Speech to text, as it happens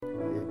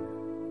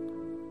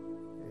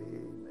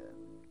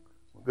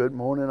good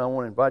morning. I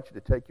want to invite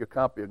you to take your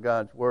copy of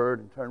God's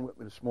Word and turn with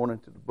me this morning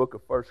to the book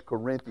of 1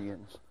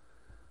 Corinthians.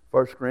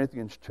 1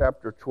 Corinthians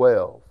chapter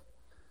 12.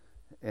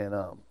 And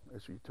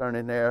as you turn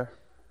in there,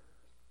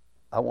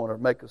 I want to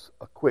make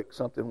a quick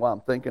something while I'm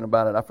thinking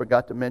about it. I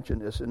forgot to mention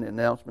this in the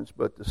announcements,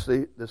 but this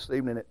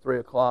evening at 3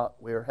 o'clock,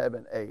 we're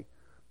having a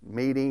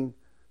meeting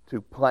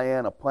to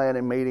plan, a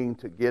planning meeting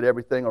to get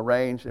everything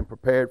arranged and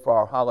prepared for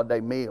our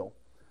holiday meal.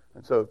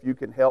 And so if you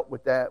can help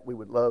with that, we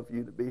would love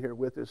you to be here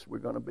with us. We're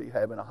going to be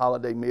having a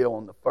holiday meal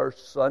on the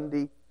first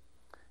Sunday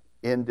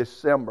in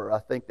December. I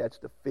think that's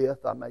the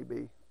 5th. I may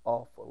be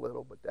off a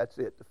little, but that's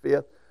it, the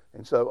 5th.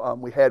 And so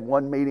we had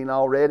one meeting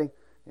already,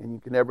 and you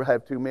can never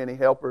have too many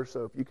helpers.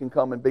 So if you can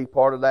come and be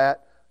part of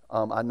that,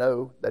 I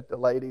know that the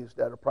ladies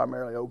that are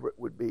primarily over it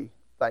would be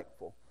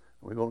thankful.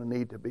 We're going to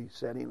need to be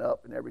setting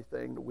up and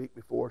everything the week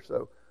before.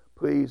 So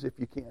please, if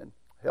you can,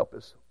 help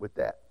us with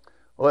that.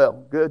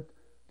 Well, good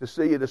to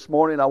see you this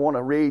morning. I want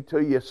to read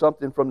to you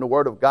something from the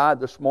Word of God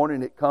this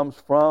morning. It comes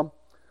from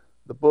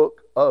the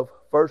book of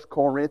 1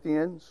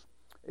 Corinthians.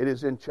 It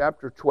is in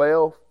chapter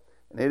 12,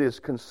 and it is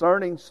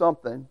concerning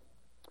something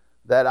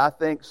that I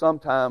think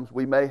sometimes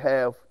we may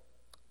have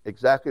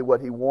exactly what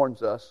he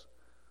warns us.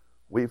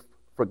 We've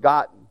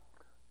forgotten,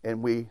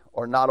 and we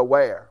are not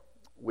aware.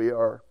 We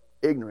are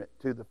ignorant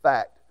to the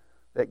fact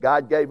that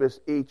God gave us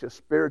each a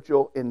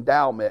spiritual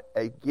endowment,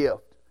 a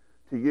gift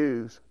to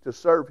use to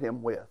serve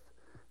Him with.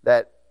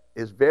 That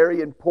is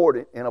very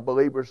important in a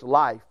believer's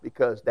life,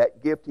 because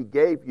that gift He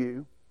gave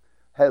you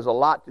has a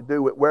lot to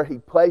do with where He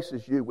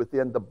places you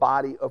within the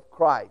body of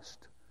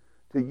Christ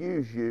to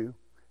use you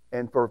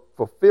and for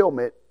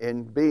fulfillment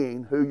in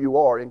being who you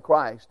are in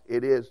Christ.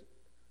 It is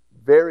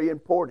very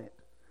important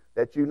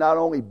that you not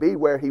only be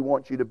where He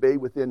wants you to be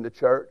within the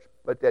church,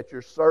 but that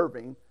you're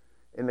serving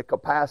in the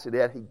capacity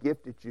that He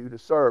gifted you to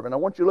serve. And I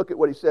want you to look at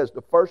what he says.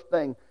 The first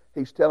thing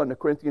he's telling the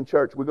Corinthian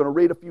church, we're going to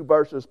read a few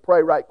verses,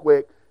 pray right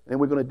quick, and then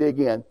we're going to dig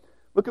in.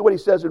 Look at what he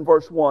says in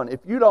verse 1.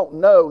 If you don't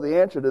know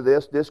the answer to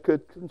this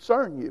could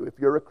concern you if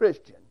you're a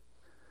Christian.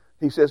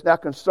 He says, now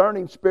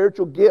concerning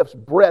spiritual gifts,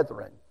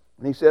 brethren.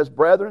 And he says,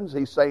 brethren,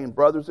 he's saying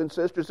brothers and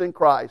sisters in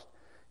Christ.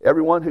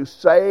 Everyone who's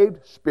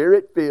saved,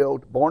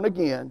 Spirit-filled, born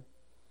again,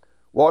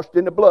 washed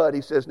in the blood.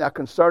 He says, now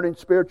concerning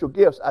spiritual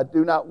gifts, I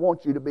do not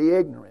want you to be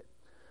ignorant.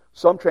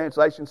 Some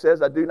translation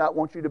says, I do not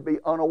want you to be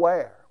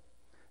unaware.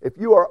 If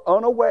you are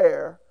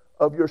unaware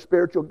of your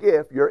spiritual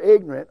gift, you're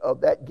ignorant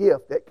of that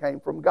gift that came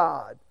from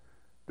God,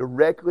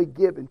 directly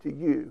given to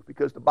you.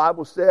 Because the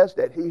Bible says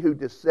that He who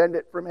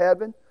descended from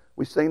heaven,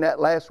 we seen that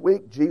last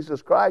week,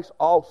 Jesus Christ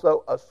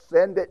also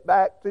ascended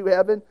back to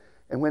heaven.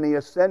 And when He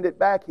ascended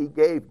back, He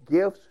gave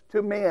gifts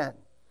to men.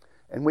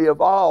 And we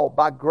have all,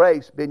 by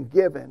grace, been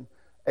given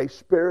a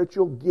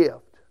spiritual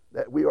gift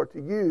that we are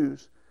to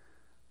use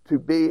to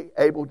be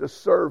able to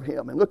serve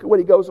Him. And look at what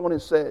he goes on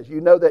and says.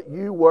 You know that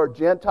you were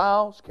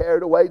Gentiles,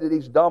 carried away to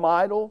these dumb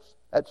idols,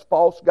 that's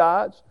false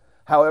gods,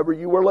 however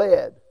you were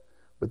led.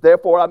 But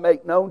therefore I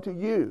make known to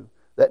you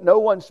that no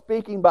one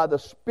speaking by the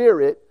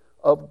Spirit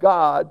of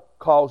God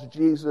calls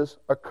Jesus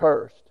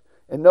accursed.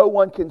 And no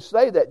one can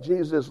say that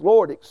Jesus is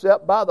Lord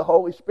except by the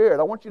Holy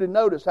Spirit. I want you to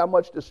notice how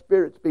much the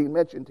Spirit's being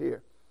mentioned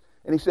here.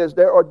 And he says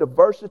there are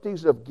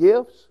diversities of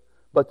gifts,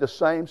 but the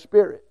same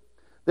Spirit.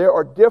 There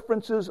are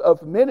differences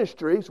of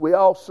ministries. We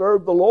all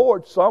serve the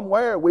Lord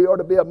somewhere. We are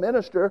to be a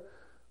minister,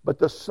 but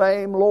the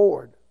same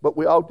Lord. But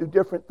we all do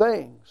different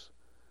things.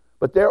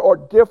 But there are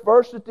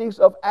diversities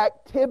of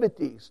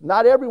activities.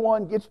 Not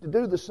everyone gets to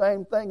do the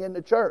same thing in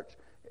the church.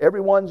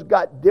 Everyone's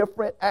got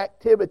different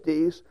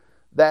activities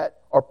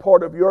that are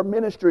part of your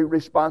ministry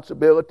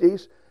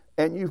responsibilities,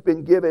 and you've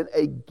been given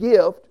a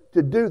gift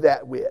to do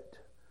that with.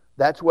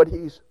 That's what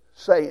he's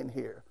saying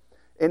here.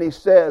 And he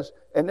says,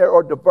 and there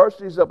are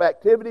diversities of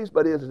activities,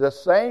 but it is the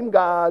same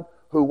God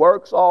who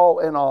works all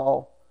in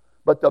all.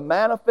 But the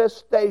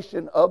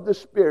manifestation of the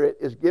Spirit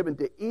is given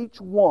to each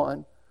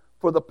one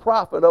for the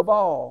profit of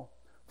all.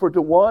 For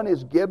to one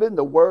is given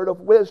the word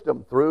of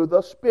wisdom through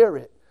the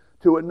Spirit.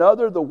 To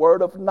another the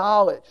word of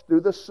knowledge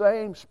through the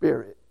same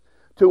Spirit.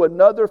 To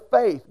another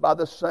faith by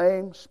the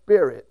same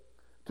Spirit.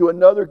 To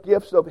another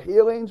gifts of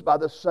healings by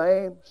the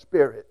same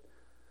Spirit.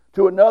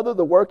 To another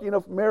the working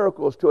of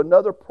miracles. To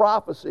another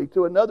prophecy.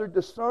 To another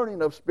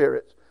discerning of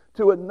spirits.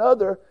 To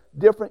another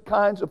different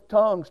kinds of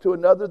tongues. To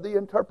another the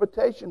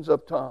interpretations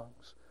of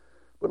tongues.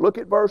 But look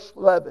at verse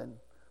 11.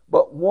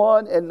 But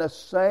one and the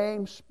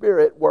same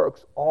Spirit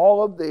works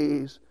all of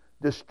these,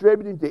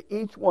 distributing to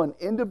each one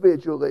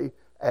individually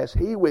as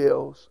He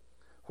wills.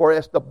 For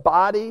as the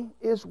body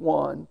is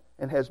one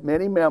and has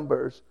many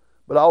members,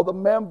 but all the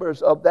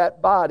members of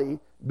that body,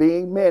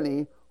 being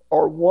many,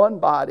 are one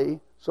body,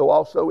 so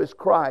also is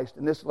Christ.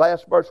 And this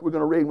last verse we're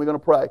going to read and we're going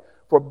to pray.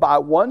 For by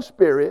one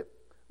Spirit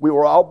we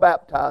were all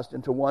baptized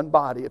into one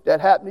body. If that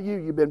happened to you,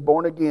 you've been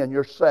born again,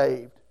 you're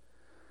saved.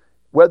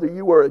 Whether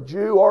you were a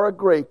Jew or a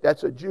Greek,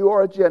 that's a Jew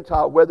or a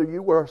Gentile, whether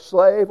you were a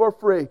slave or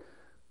free,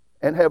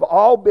 and have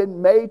all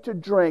been made to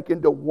drink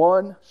into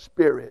one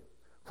Spirit.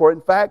 For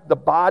in fact, the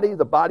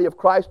body of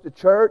Christ, the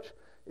church,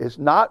 is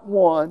not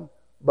one,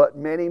 but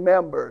many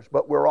members,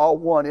 but we're all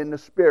one in the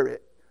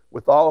Spirit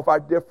with all of our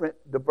different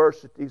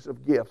diversities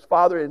of gifts.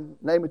 Father, in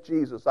the name of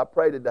Jesus, I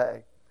pray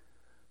today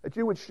that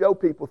you would show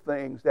people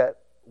things that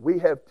we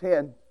have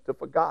tend to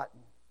forgotten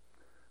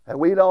and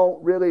we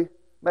don't really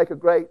make a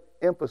great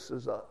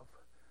emphasis of,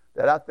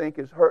 that I think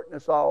is hurting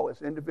us all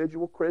as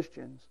individual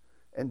Christians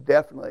and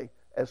definitely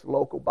as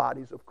local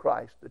bodies of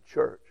Christ, the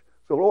church.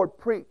 So Lord,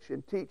 preach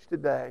and teach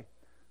today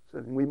so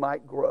that we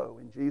might grow.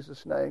 In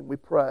Jesus' name we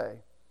pray.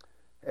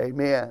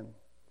 Amen.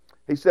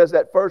 He says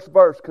that first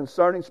verse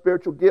concerning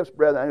spiritual gifts,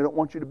 brethren, I don't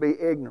want you to be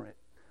ignorant.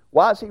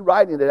 Why is he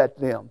writing it at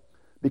them?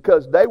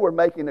 Because they were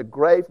making a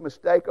grave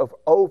mistake of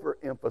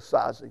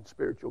overemphasizing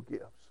spiritual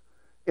gifts.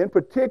 In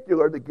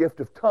particular, the gift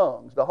of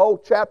tongues. The whole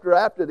chapter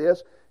after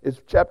this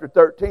is chapter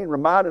 13,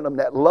 reminding them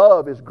that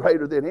love is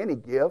greater than any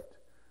gift.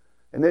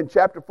 And then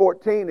chapter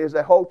 14 is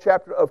a whole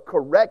chapter of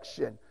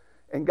correction.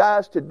 And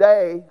guys,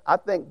 today, I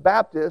think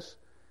Baptists,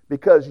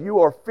 because you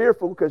are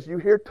fearful because you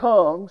hear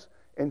tongues,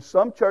 and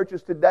some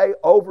churches today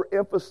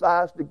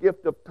overemphasize the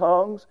gift of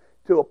tongues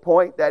to a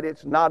point that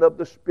it's not of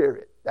the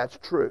Spirit. That's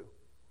true.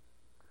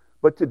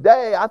 But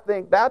today, I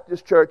think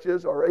Baptist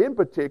churches are in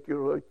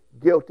particular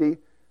guilty.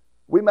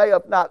 We may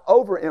have not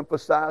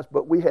overemphasized,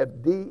 but we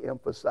have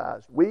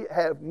de-emphasized. We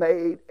have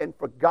made and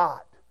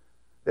forgot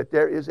that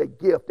there is a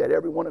gift that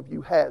every one of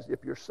you has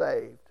if you're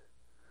saved.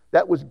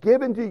 That was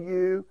given to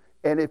you,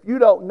 and if you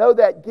don't know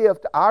that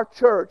gift, our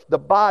church, the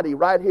body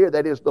right here,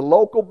 that is the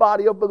local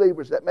body of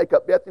believers that make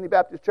up Bethany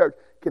Baptist Church,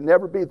 can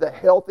never be the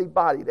healthy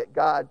body that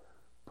God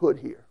put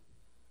here.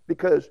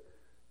 Because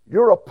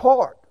you're a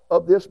part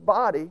of this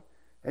body,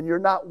 and you're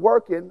not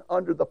working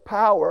under the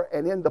power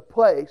and in the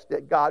place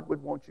that God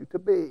would want you to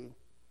be.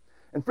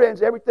 And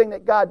friends, everything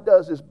that God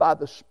does is by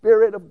the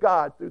Spirit of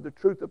God through the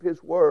truth of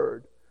His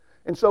Word.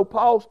 And so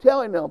Paul's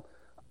telling them,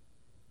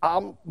 I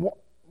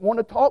want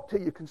to talk to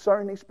you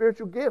concerning these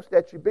spiritual gifts,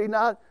 that you be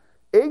not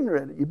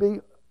ignorant, you be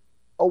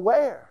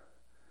aware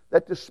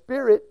that the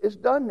Spirit has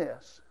done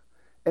this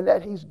and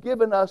that He's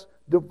given us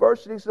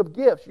diversities of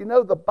gifts. You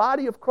know, the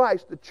body of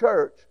Christ, the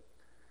church,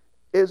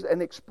 is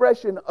an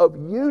expression of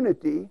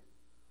unity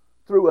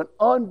through an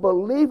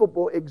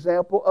unbelievable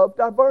example of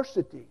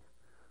diversity.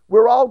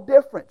 We're all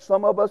different.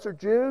 Some of us are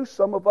Jews,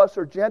 some of us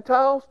are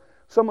Gentiles,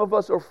 some of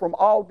us are from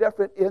all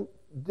different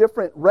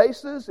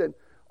races and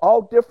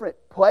all different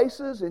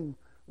places, and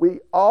we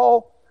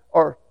all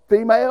are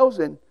females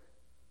and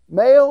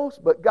males.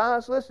 But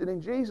guys, listen,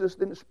 in Jesus,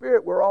 in the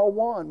Spirit, we're all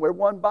one. We're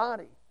one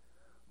body.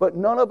 But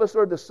none of us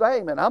are the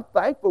same, and I'm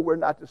thankful we're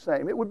not the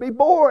same. It would be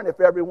boring if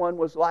everyone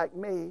was like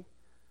me,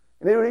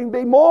 and it would even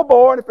be more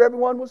boring if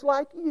everyone was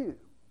like you.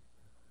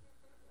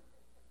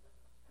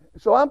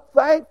 So I'm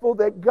thankful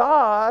that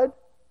God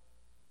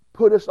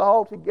put us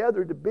all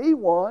together to be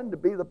one, to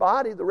be the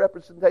body, the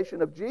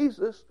representation of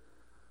Jesus.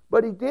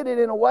 But He did it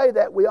in a way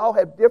that we all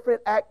have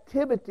different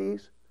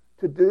activities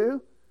to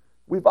do.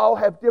 We've all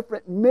have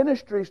different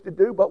ministries to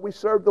do, but we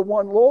serve the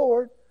one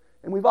Lord.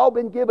 And we've all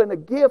been given a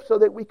gift so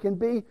that we can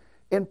be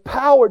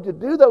empowered to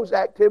do those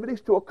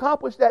activities, to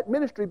accomplish that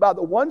ministry by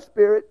the one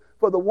Spirit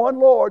for the one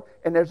Lord.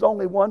 And there's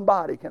only one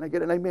body. Can I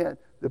get an amen?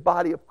 The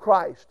body of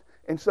Christ.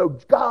 And so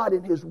God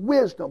in His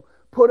wisdom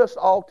put us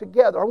all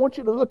together. I want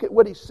you to look at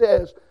what He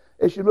says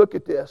as you look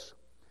at this.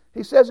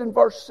 He says in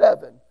verse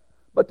 7,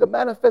 but the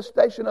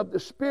manifestation of the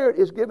Spirit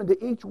is given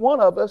to each one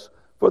of us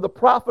for the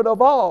profit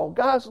of all.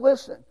 Guys,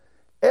 listen.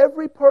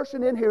 Every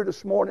person in here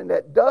this morning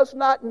that does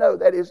not know,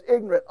 that is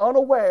ignorant,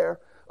 unaware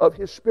of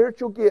his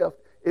spiritual gift,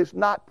 is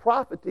not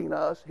profiting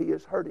us, he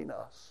is hurting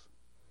us.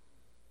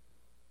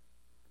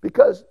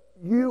 Because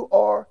you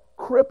are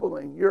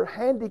crippling, you're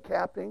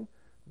handicapping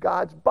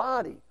God's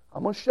body.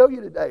 I'm going to show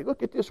you today.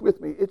 Look at this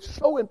with me. It's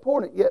so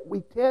important, yet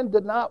we tend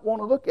to not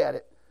want to look at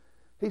it.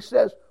 He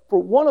says,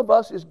 for one of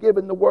us is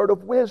given the word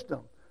of wisdom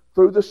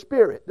through the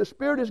Spirit. The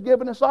Spirit has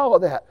given us all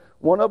of that.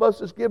 One of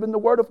us is given the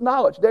word of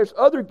knowledge. There's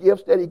other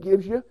gifts that He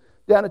gives you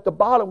down at the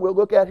bottom we'll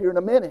look at here in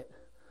a minute.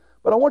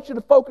 But I want you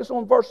to focus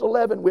on verse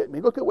 11 with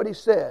me. Look at what he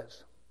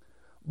says.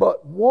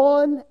 But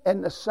one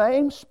and the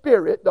same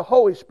Spirit, the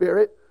Holy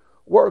Spirit,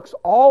 works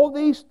all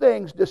these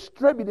things,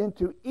 distributing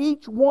to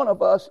each one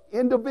of us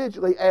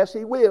individually as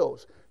He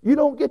wills. You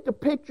don't get to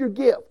pick your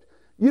gift.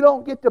 You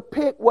don't get to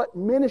pick what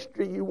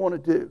ministry you want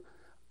to do.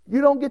 You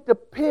don't get to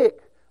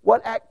pick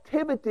what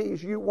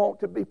activities you want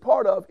to be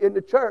part of in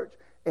the church.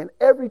 And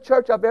every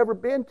church I've ever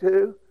been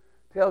to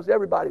tells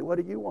everybody, what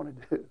do you want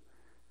to do?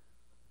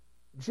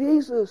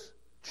 Jesus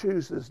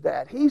chooses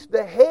that. He's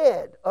the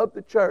head of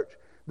the church.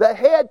 The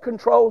head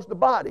controls the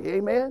body.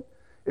 Amen?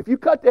 If you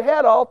cut the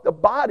head off, the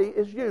body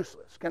is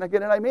useless. Can I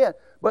get an amen?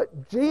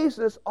 But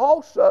Jesus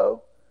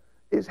also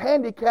is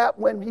handicapped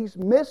when He's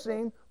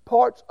missing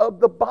parts of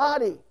the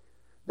body.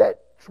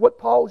 That's what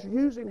Paul's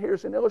using here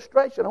as an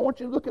illustration. I want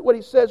you to look at what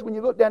he says when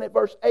you look down at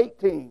verse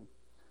 18.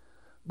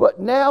 But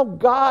now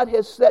God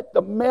has set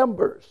the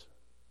members,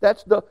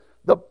 that's the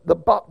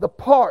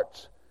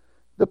parts,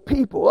 the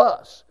people,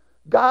 us.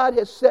 God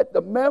has set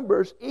the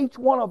members, each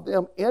one of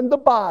them in the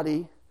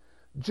body,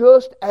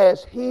 just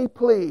as He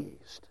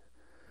pleased.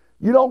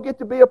 You don't get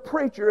to be a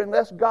preacher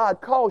unless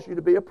God calls you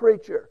to be a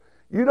preacher.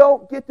 You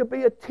don't get to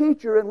be a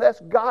teacher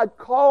unless God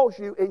calls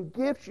you and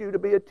gifts you to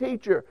be a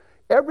teacher.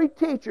 Every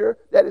teacher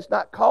that is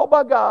not called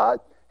by God,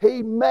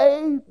 he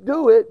may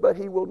do it, but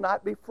he will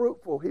not be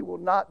fruitful. He will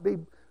not be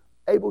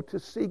able to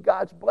see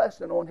God's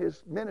blessing on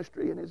his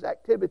ministry and his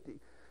activity.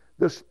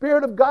 The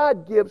Spirit of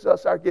God gives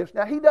us our gifts.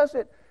 Now, he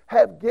doesn't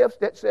have gifts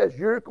that says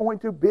you're going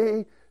to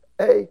be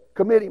a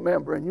committee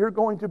member and you're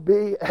going to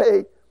be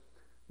a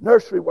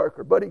nursery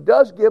worker. But he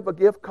does give a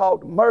gift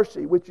called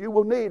mercy, which you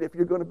will need if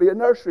you're going to be a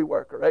nursery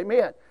worker.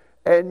 Amen.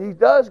 And he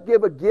does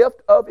give a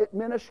gift of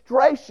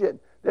administration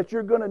that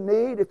you're going to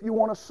need if you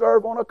want to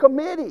serve on a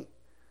committee.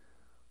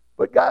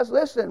 But guys,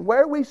 listen,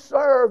 where we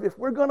serve, if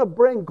we're going to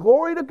bring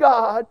glory to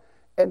God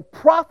and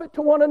profit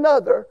to one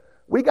another,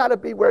 we got to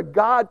be where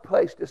God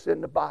placed us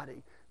in the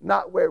body,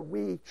 not where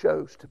we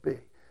chose to be.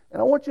 And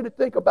I want you to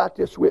think about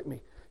this with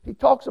me. He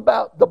talks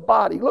about the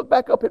body. Look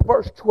back up at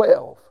verse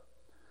 12.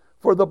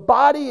 For the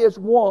body is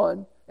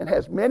one and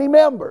has many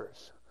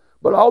members,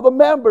 but all the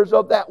members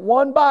of that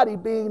one body,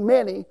 being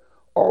many,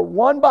 are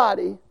one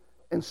body,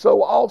 and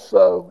so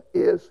also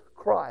is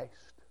Christ.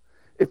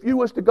 If you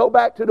was to go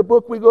back to the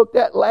book we looked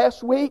at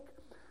last week,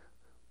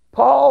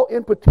 Paul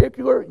in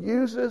particular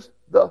uses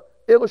the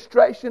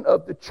illustration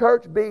of the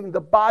church being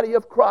the body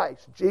of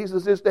Christ.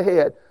 Jesus is the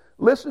head.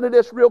 Listen to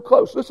this real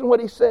close. Listen to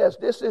what he says.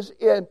 This is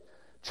in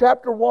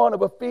chapter 1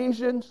 of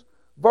Ephesians,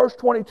 verse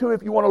 22,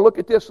 if you want to look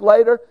at this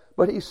later.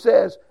 But he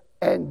says,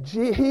 and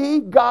he,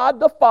 God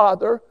the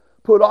Father,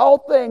 put all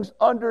things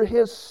under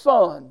his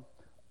Son,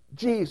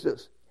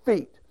 Jesus'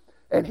 feet.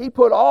 And he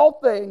put all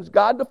things,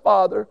 God the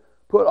Father,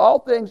 put all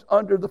things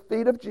under the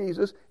feet of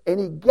Jesus, and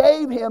he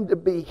gave him to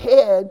be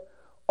head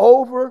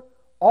over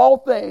all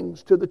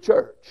things to the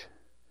church,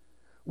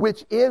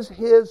 which is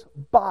his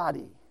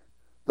body,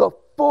 the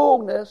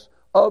fullness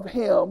of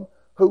him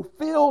who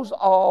fills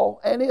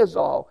all and is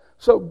all.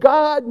 So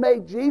God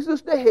made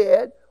Jesus the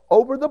head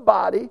over the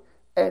body,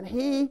 and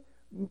he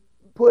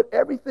put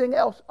everything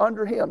else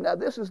under him. Now,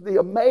 this is the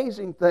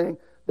amazing thing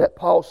that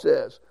Paul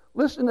says.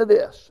 Listen to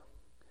this.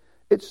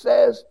 It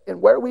says,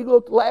 and where we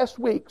looked last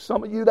week,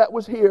 some of you that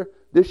was here,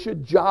 this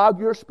should jog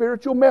your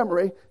spiritual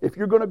memory. If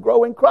you're going to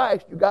grow in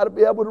Christ, you've got to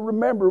be able to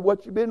remember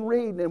what you've been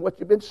reading and what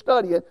you've been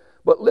studying.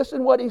 But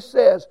listen what he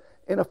says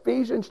in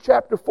Ephesians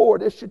chapter 4.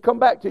 This should come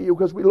back to you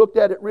because we looked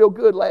at it real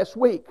good last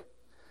week.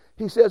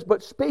 He says,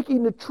 but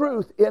speaking the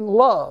truth in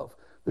love,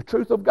 the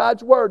truth of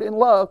God's word in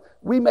love,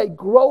 we may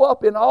grow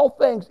up in all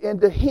things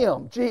into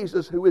him,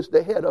 Jesus, who is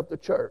the head of the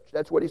church.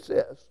 That's what he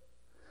says.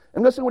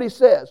 And listen what he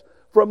says.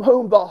 From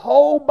whom the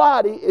whole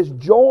body is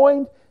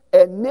joined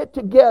and knit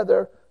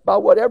together by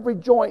what every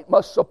joint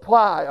must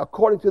supply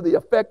according to the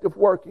effective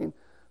working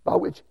by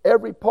which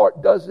every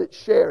part does its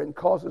share and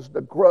causes the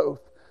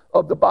growth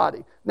of the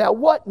body. Now,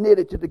 what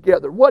knitted it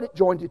together? What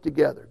joined it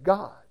together?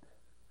 God.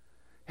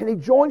 And he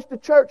joins the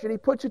church and he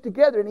puts it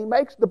together and he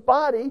makes the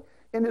body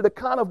into the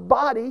kind of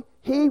body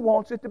he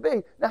wants it to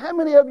be. Now, how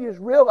many of you has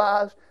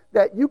realized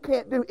that you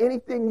can't do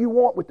anything you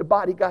want with the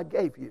body God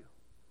gave you?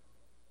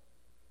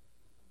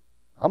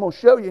 I'm going to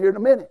show you here in a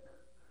minute.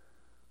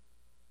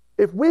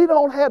 If we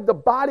don't have the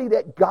body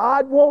that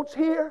God wants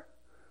here,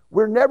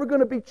 we're never going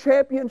to be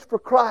champions for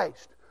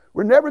Christ.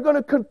 We're never going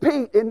to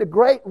compete in the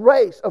great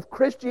race of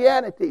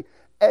Christianity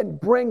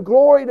and bring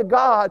glory to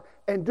God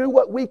and do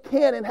what we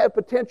can and have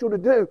potential to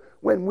do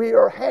when we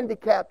are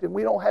handicapped and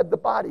we don't have the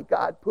body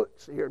God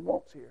puts here and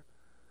wants here.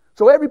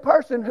 So every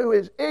person who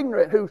is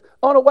ignorant, who's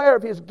unaware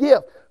of his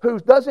gift, who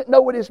doesn't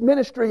know what his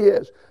ministry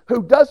is,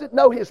 who doesn't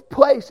know his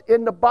place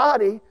in the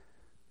body,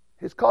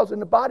 is causing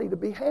the body to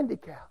be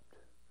handicapped.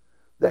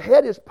 The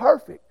head is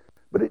perfect,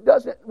 but it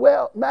doesn't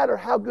matter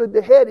how good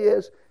the head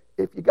is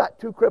if you got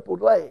two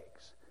crippled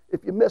legs,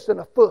 if you're missing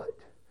a foot,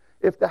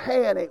 if the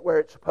hand ain't where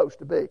it's supposed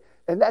to be.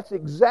 And that's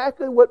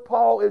exactly what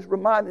Paul is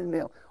reminding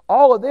them.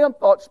 All of them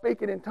thought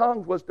speaking in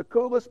tongues was the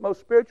coolest,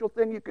 most spiritual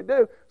thing you could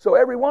do, so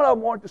every one of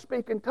them wanted to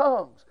speak in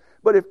tongues.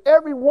 But if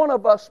every one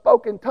of us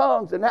spoke in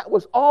tongues and that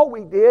was all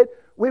we did,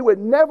 we would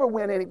never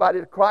win anybody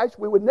to Christ.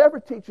 We would never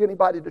teach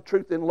anybody the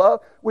truth in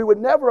love. We would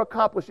never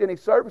accomplish any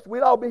service.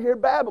 We'd all be here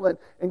babbling.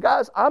 And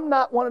guys, I'm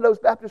not one of those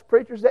Baptist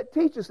preachers that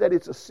teaches that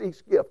it's a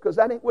ceased gift, because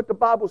that ain't what the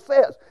Bible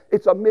says.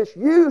 It's a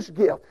misused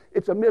gift.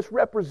 It's a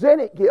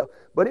misrepresented gift.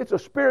 But it's a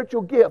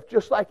spiritual gift,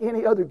 just like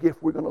any other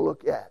gift we're going to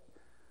look at.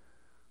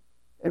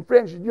 And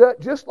friends,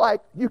 just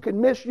like you can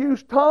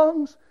misuse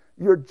tongues,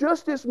 you're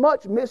just as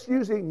much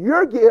misusing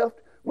your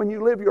gift when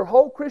you live your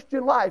whole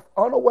Christian life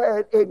unaware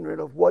and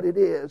ignorant of what it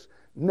is,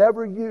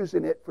 never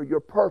using it for your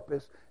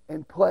purpose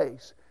and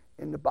place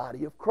in the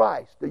body of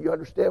Christ. Do you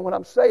understand what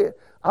I'm saying?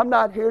 I'm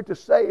not here to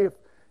say if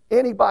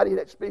anybody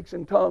that speaks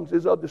in tongues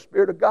is of the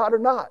Spirit of God or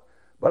not.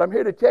 But I'm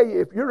here to tell you,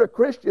 if you're a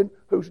Christian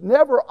who's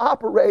never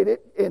operated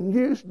and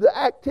used the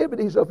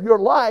activities of your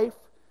life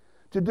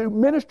to do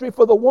ministry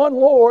for the one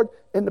Lord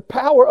and the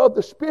power of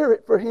the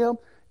Spirit for Him,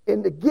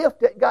 in the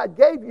gift that God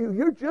gave you,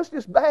 you're just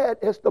as bad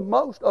as the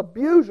most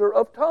abuser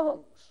of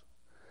tongues,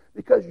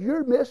 because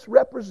you're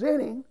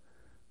misrepresenting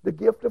the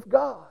gift of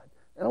God.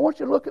 And I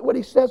want you to look at what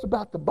he says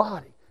about the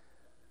body.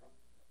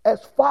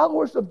 As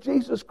followers of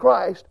Jesus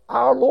Christ,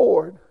 our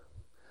Lord,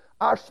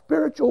 our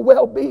spiritual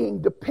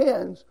well-being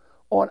depends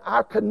on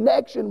our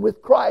connection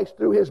with Christ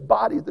through his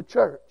body, the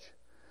church.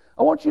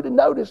 I want you to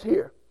notice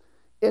here,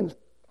 in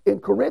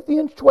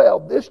Corinthians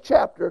 12, this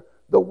chapter,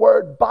 the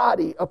word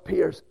body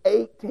appears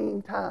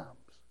 18 times,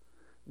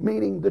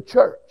 meaning the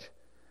church,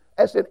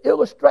 as an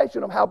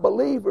illustration of how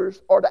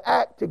believers are to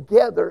act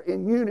together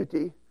in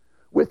unity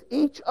with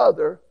each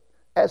other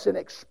as an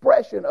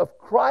expression of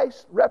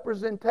Christ's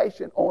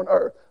representation on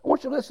earth. I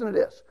want you to listen to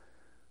this.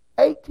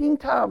 18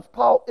 times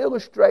Paul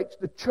illustrates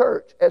the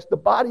church as the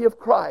body of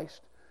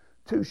Christ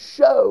to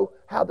show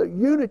how the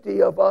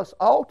unity of us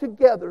all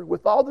together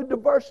with all the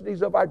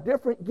diversities of our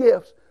different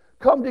gifts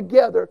come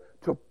together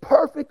to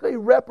perfectly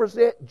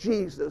represent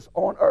Jesus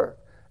on earth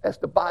as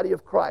the body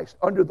of Christ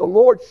under the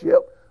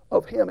lordship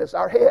of him as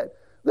our head.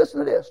 Listen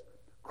to this.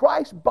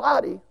 Christ's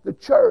body, the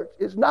church,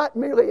 is not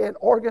merely an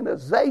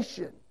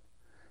organization.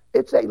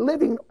 It's a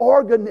living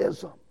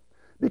organism,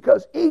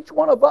 because each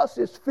one of us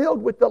is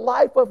filled with the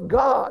life of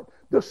God,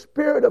 the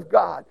Spirit of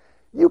God.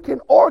 You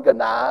can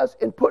organize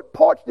and put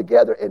parts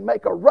together and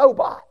make a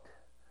robot,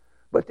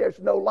 but there's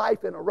no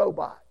life in a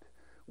robot.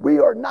 We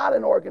are not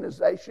an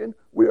organization.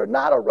 We are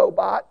not a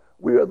robot.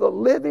 We are the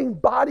living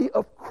body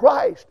of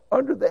Christ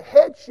under the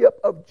headship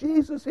of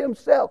Jesus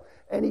himself,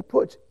 and he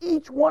puts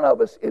each one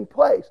of us in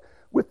place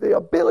with the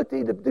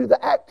ability to do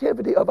the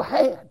activity of a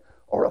hand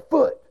or a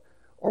foot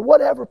or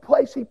whatever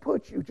place he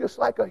puts you, just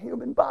like a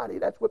human body.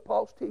 That's what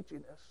Paul's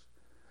teaching us.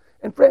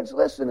 And friends,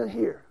 listen to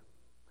here.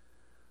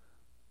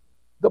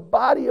 The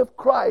body of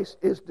Christ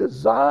is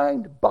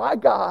designed by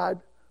God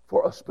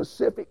for a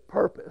specific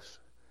purpose.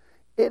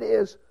 It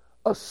is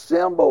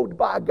assembled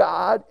by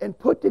God and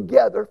put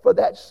together for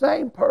that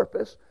same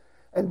purpose,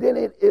 and then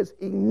it is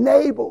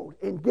enabled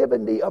and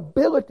given the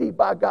ability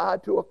by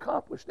God to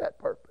accomplish that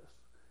purpose.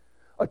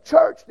 A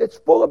church that's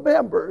full of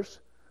members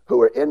who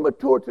are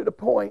immature to the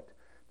point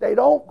they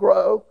don't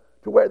grow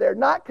to where they're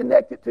not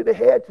connected to the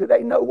head till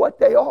they know what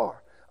they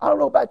are. I don't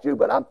know about you,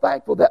 but I'm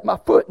thankful that my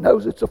foot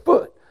knows it's a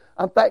foot.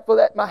 I'm thankful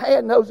that my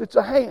hand knows it's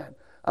a hand.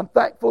 I'm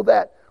thankful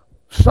that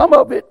some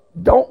of it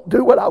don't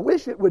do what I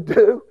wish it would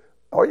do,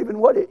 or even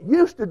what it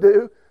used to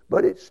do,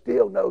 but it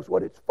still knows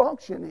what its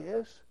function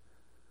is.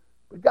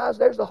 But guys,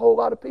 there's a whole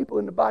lot of people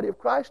in the body of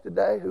Christ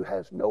today who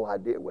has no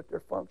idea what their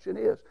function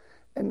is.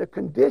 And the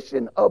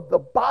condition of the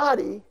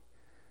body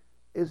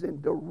is in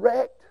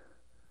direct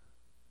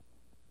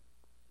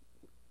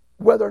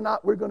whether or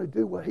not we're going to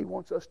do what he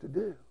wants us to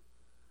do.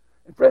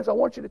 And friends, I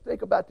want you to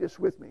think about this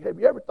with me. Have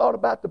you ever thought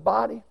about the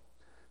body?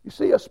 You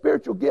see, a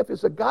spiritual gift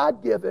is a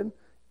God-given,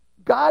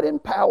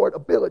 God-empowered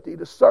ability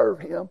to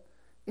serve him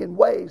in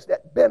ways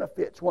that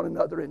benefits one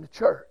another in the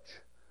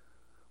church.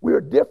 We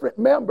are different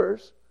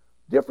members,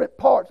 different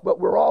parts, but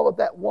we're all of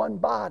that one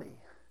body.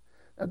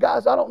 Now,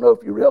 guys, I don't know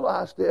if you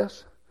realize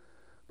this,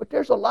 but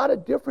there's a lot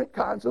of different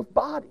kinds of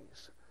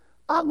bodies.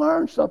 I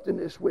learned something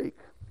this week.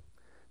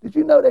 Did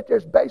you know that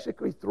there's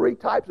basically 3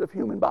 types of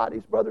human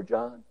bodies, Brother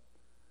John?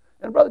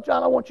 And Brother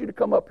John, I want you to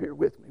come up here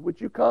with me. Would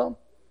you come?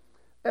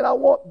 And I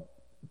want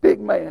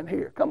big man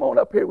here. Come on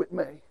up here with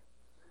me.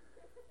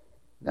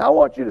 Now I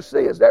want you to see,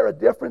 is there a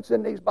difference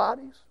in these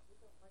bodies?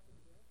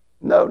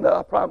 No,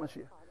 I promise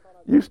you.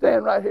 You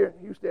stand right here.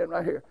 You stand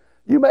right here.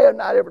 You may have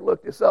not ever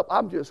looked this up.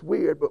 I'm just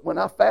weird, but when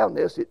I found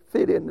this, it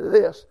fit into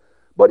this.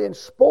 But in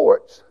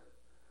sports,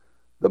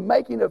 the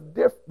making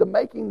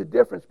the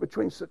difference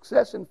between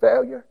success and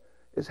failure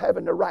is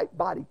having the right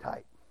body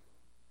type.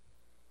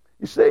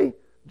 You see,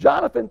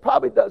 Jonathan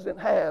probably doesn't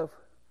have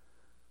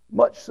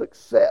much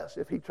success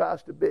if he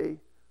tries to be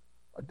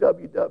a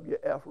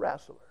WWF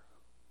wrestler.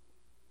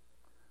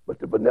 But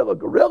the vanilla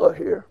gorilla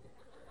here,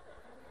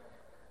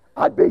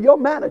 I'd be your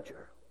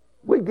manager.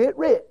 We'd get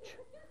rich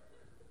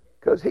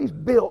because he's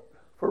built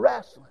for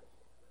wrestling.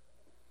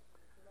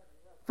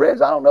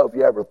 Friends, I don't know if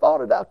you ever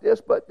thought about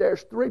this, but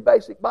there's 3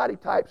 basic body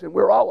types, and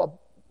we're all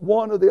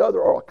one or the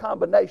other or a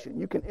combination.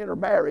 You can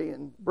intermarry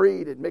and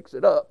breed and mix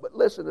it up, but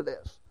listen to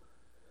this.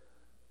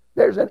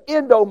 There's an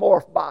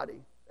endomorph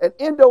body. An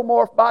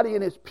endomorph body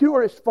in its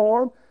purest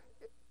form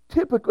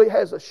typically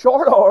has a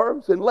short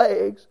arms and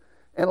legs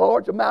and a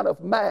large amount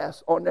of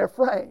mass on their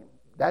frame.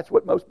 That's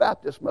what most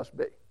Baptists must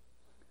be.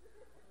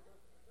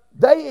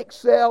 They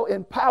excel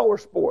in power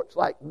sports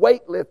like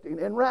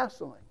weightlifting and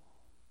wrestling.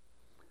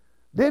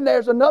 Then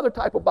there's another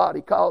type of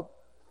body called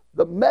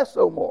the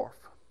mesomorph.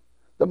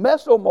 The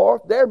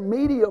mesomorph, their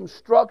medium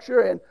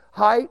structure and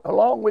height,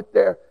 along with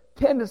their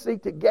tendency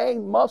to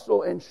gain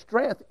muscle and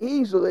strength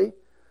easily,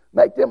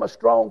 make them a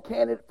strong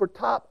candidate for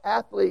top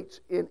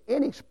athletes in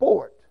any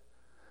sport.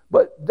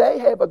 But they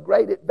have a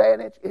great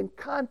advantage in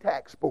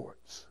contact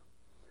sports.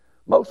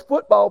 Most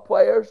football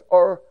players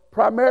are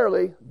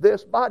primarily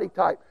this body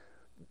type.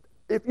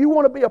 If you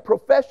want to be a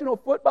professional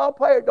football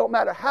player, it don't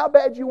matter how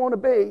bad you want to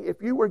be,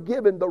 if you were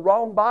given the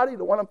wrong body,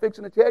 the one I'm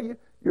fixing to tell you,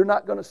 you're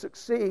not going to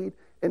succeed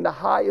in the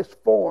highest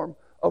form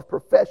of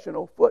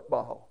professional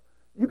football.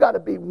 You got to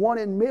be one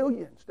in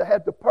millions to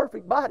have the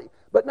perfect body.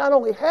 But not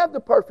only have the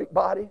perfect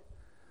body,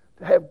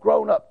 to have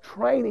grown up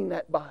training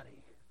that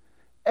body,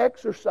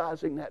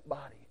 exercising that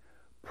body,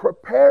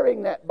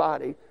 preparing that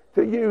body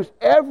to use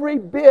every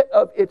bit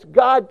of its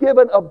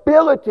God-given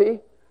ability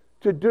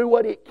to do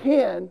what it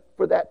can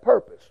for that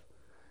purpose.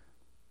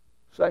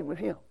 Same with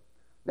him.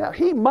 Now,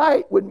 he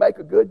would make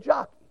a good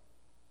jockey.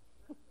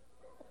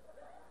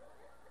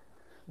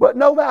 But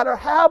no matter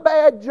how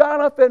bad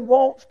Jonathan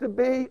wants to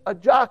be a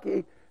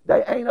jockey,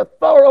 there ain't a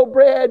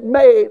thoroughbred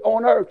made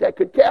on earth that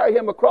could carry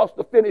him across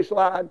the finish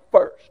line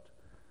first.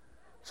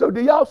 So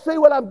do y'all see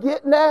what I'm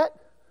getting at?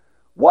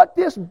 What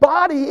this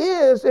body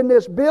is in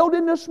this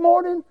building this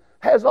morning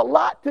has a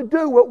lot to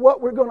do with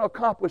what we're going to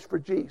accomplish for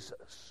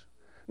Jesus.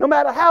 No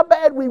matter how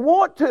bad we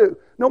want to,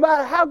 no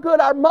matter how good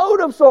our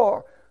motives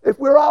are, if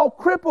we're all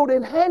crippled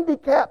and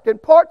handicapped and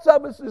parts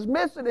of us is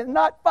missing and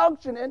not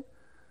functioning,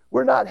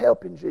 we're not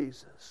helping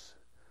Jesus.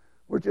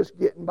 We're just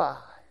getting by.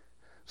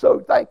 So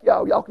thank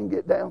y'all. Y'all can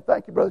get down.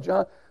 Thank you, Brother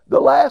John. The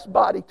last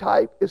body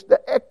type is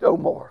the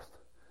ectomorph.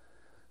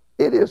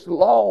 It is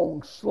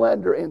long,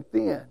 slender, and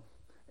thin,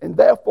 and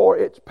therefore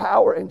its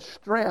power and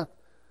strength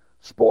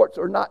sports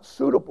are not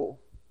suitable,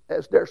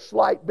 as their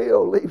slight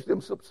build leaves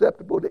them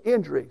susceptible to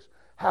injuries.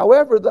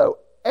 However, though,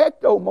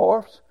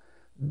 ectomorphs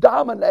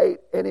dominate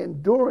in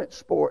endurance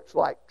sports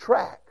like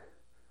track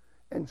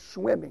and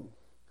swimming.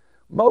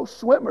 Most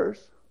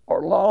swimmers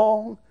are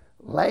long,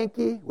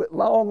 lanky, with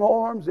long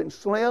arms and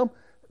slim.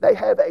 They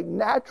have a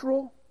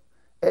natural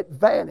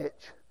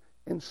advantage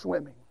in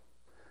swimming.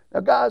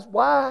 Now, guys,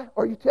 why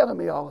are you telling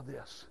me all of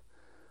this?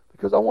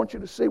 Because I want you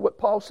to see what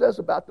Paul says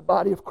about the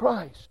body of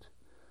Christ.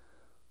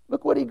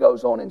 Look what he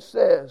goes on and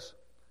says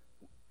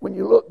when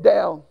you look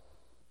down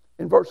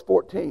in verse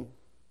 14.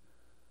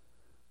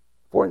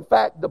 For in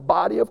fact, the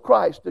body of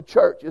Christ, the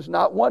church, is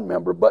not one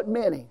member, but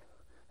many.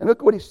 And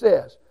look what he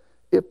says.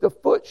 If the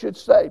foot should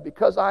say,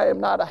 because I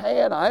am not a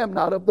hand, I am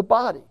not of the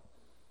body,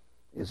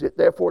 is it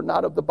therefore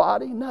not of the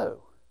body?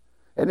 No.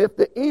 And if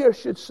the ear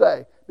should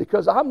say,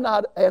 because I'm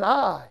not an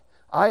eye,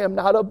 I am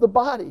not of the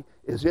body,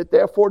 is it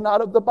therefore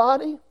not of the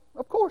body?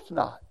 Of course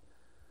not.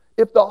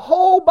 If the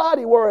whole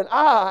body were an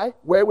eye,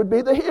 where would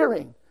be the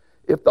hearing?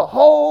 If the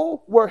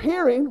whole were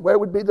hearing, where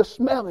would be the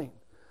smelling?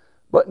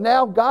 But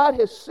now God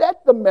has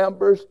set the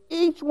members,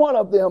 each one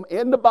of them,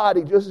 in the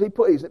body just as He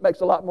pleased. It makes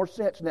a lot more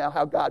sense now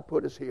how God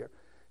put us here.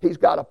 He's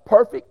got a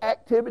perfect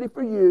activity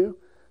for you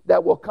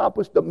that will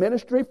accomplish the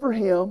ministry for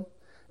Him,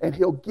 and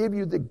He'll give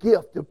you the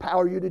gift to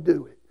empower you to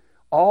do it.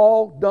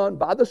 All done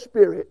by the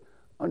Spirit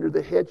under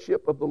the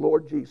headship of the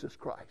Lord Jesus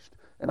Christ.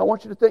 And I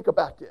want you to think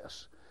about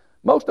this.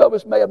 Most of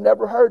us may have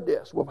never heard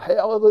this. Well,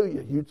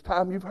 hallelujah, it's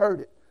time you've heard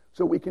it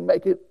so we can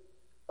make it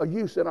a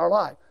use in our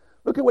life.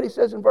 Look at what he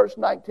says in verse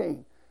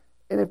 19.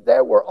 And if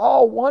there were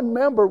all one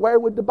member, where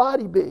would the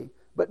body be?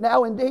 But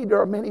now indeed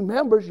there are many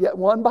members, yet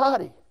one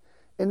body.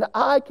 And the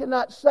eye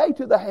cannot say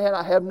to the hand,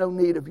 I have no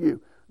need of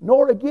you.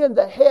 Nor again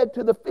the head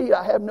to the feet,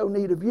 I have no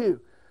need of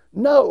you.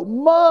 No,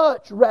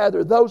 much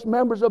rather those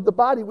members of the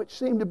body which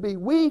seem to be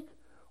weak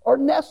are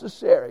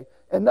necessary.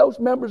 And those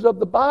members of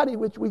the body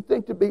which we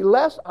think to be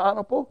less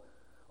honorable,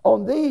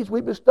 on these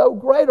we bestow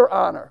greater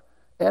honor.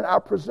 And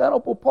our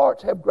presentable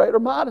parts have greater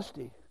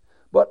modesty.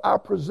 But our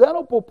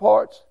presentable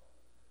parts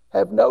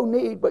have no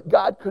need, but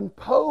God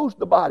composed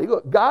the body.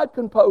 Look, God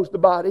composed the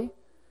body,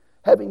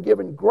 having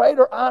given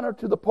greater honor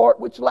to the part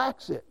which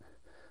lacks it.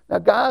 Now,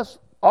 guys,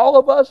 all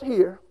of us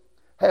here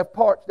have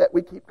parts that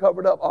we keep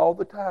covered up all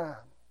the time.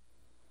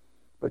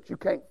 But you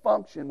can't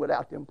function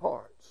without them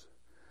parts.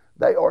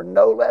 They are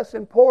no less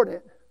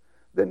important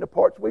than the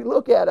parts we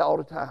look at all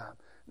the time.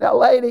 Now,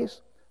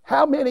 ladies,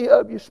 how many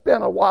of you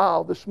spent a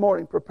while this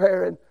morning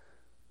preparing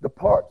the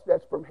parts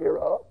that's from here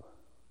up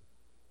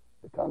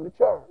to come to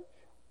church?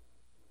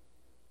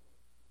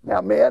 Now,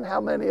 men,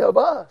 how many of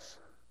us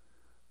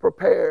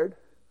prepared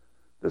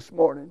this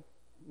morning?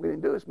 We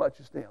didn't do as much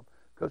as them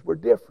because we're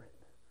different.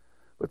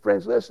 But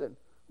friends, listen,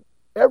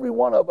 every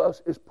one of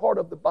us is part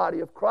of the body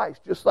of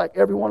Christ, just like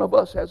every one of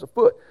us has a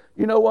foot.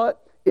 You know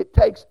what? It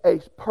takes a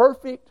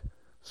perfect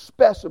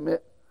specimen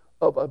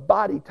of a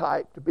body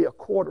type to be a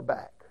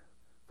quarterback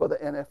for the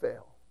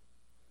NFL.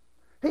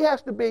 He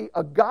has to be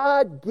a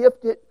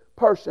God-gifted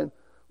person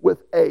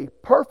with a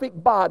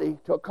perfect body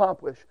to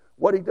accomplish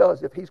what he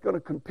does if he's going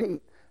to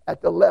compete at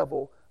the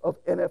level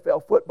of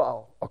NFL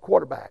football, a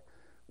quarterback.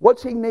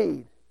 What's he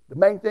need? The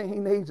main thing he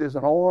needs is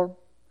an arm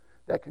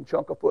that can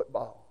chunk a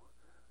football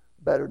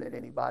better than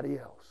anybody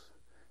else.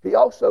 He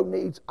also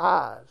needs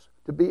eyes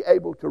to be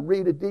able to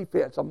read a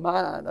defense, a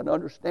mind, an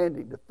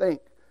understanding, to think.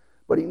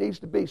 But he needs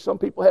to be, some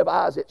people have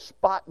eyes that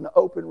spot an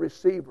open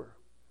receiver.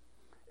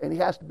 And he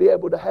has to be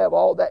able to have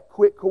all that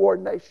quick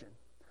coordination.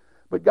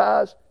 But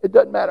guys, it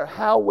doesn't matter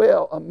how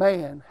well a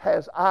man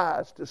has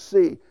eyes to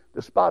see,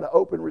 to spot an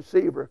open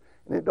receiver.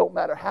 And it don't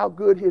matter how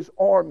good his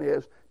arm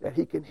is, that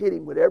he can hit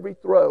him with every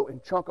throw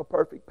and chunk a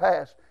perfect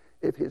pass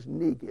if his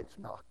knee gets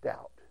knocked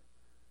out.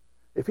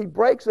 If he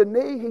breaks a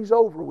knee, he's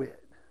over with.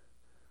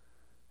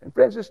 And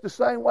friends, it's the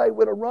same way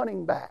with a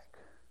running back.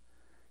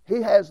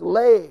 He has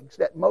legs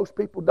that most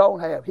people don't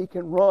have. He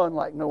can run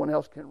like no one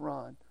else can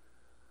run.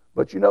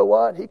 But you know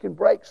what? He can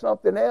break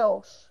something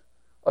else,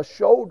 a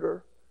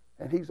shoulder,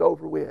 and he's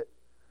over with.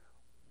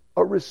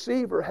 A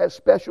receiver has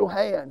special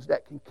hands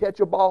that can catch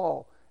a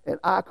ball and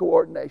eye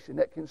coordination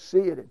that can see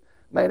it. And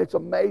man, it's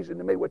amazing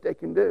to me what they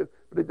can do.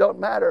 But it doesn't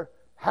matter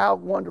how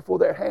wonderful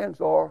their hands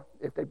are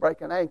if they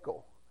break an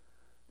ankle.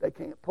 They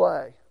can't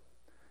play.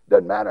 It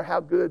doesn't matter how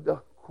good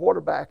the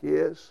quarterback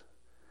is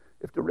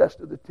if the rest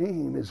of the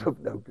team is of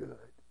no good.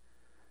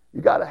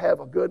 You got to have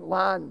a good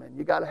lineman.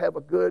 You got to have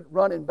a good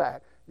running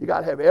back. You got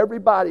to have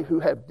everybody who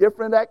have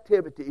different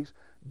activities,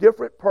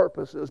 different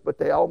purposes, but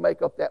they all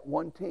make up that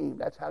one team.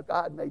 That's how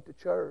God made the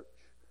church.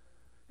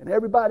 And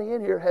everybody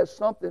in here has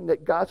something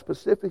that God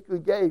specifically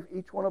gave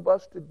each one of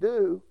us to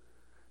do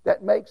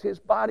that makes his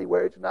body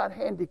where it's not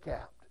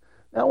handicapped.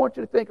 Now I want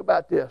you to think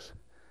about this.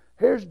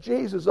 Here's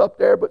Jesus up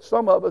there, but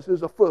some of us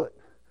is a foot.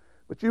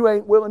 But you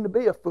ain't willing to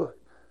be a foot.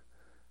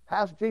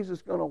 How's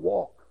Jesus going to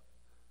walk?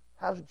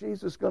 How's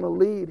Jesus going to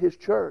lead his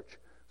church?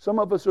 Some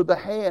of us are the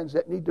hands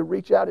that need to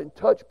reach out and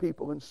touch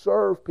people and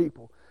serve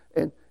people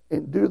and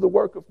do the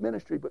work of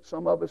ministry, but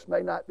some of us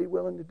may not be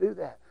willing to do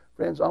that.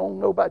 Friends, I don't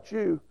know about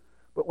you,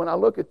 but when I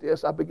look at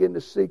this, I begin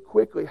to see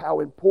quickly how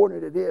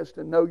important it is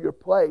to know your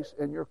place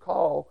and your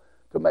call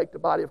to make the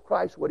body of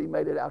Christ what he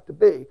made it out to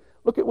be.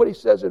 Look at what he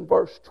says in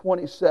verse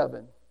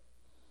 27.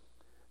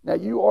 Now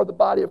you are the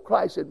body of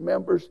Christ and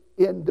members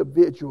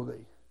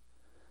individually.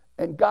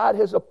 And God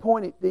has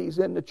appointed these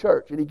in the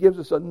church. And he gives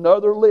us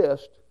another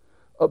list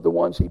of the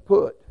ones he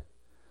put.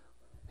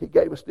 He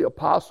gave us the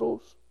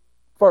apostles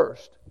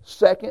first.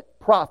 Second,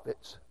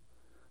 prophets.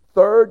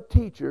 Third,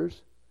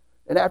 teachers.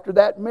 And after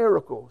that,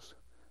 miracles.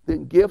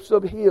 Then gifts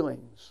of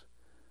healings.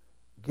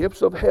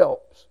 Gifts of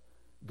helps.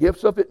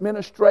 Gifts of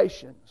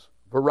administrations.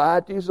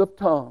 Varieties of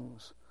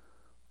tongues.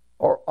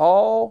 Are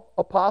all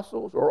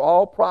apostles or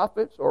all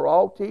prophets or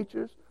all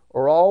teachers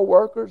or all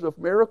workers of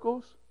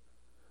miracles?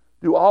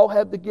 Do all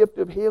have the gift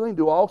of healing?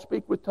 Do all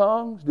speak with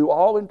tongues? Do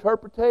all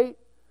interpretate?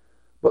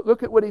 But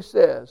look at what he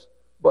says.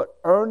 But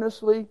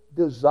earnestly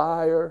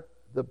desire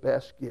the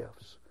best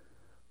gifts.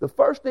 The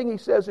first thing he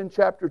says in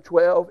chapter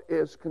 12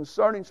 is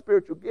concerning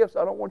spiritual gifts,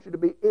 I don't want you to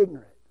be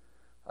ignorant.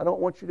 I don't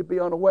want you to be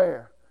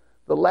unaware.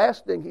 The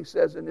last thing he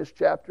says in this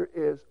chapter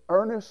is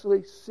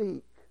earnestly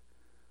seek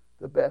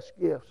the best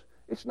gifts.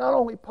 It's not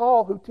only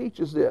Paul who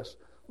teaches this.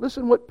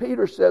 Listen what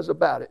Peter says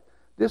about it.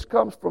 This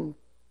comes from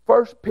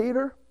 1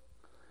 Peter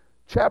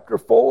chapter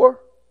 4,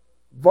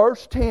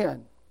 verse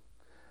 10.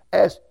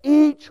 As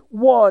each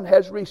one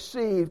has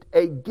received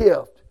a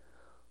gift,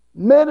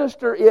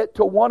 minister it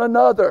to one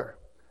another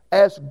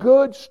as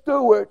good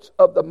stewards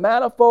of the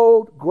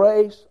manifold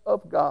grace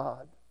of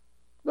God.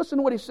 Listen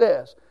to what he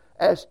says.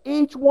 As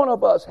each one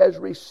of us has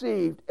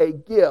received a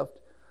gift,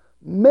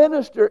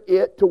 minister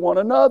it to one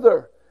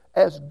another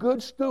as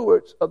good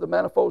stewards of the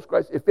manifold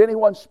grace. If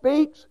anyone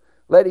speaks,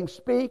 let him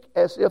speak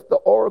as if the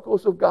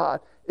oracles of God.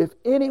 If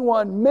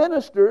anyone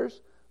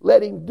ministers,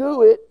 let him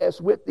do it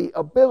as with the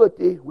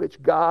ability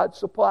which God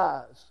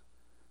supplies.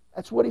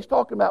 That's what he's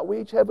talking about. We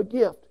each have a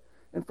gift.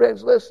 And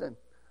friends, listen,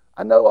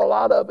 I know a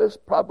lot of us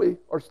probably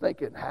are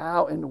thinking,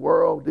 how in the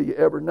world do you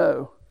ever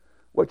know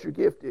what your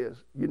gift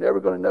is? You're never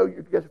going to know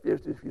your gift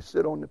is if you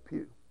sit on the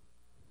pew.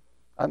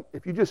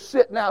 If you're just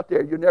sitting out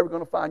there, you're never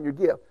going to find your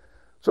gift.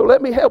 So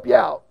let me help you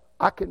out.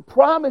 I can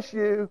promise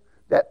you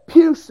that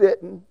pew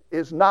sitting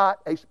is not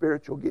a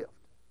spiritual gift.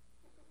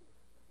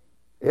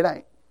 It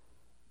ain't.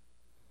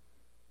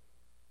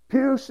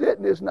 Pew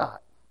sitting is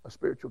not a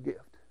spiritual gift.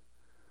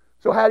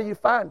 So how do you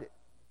find it?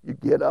 You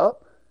get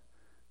up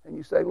and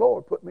you say,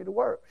 Lord, put me to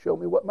work. Show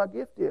me what my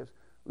gift is.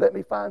 Let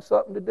me find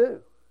something to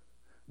do.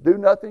 Do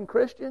nothing,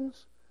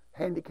 Christians,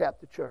 handicap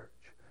the church.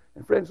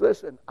 And friends,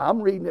 listen,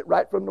 I'm reading it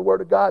right from the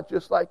Word of God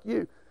just like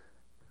you.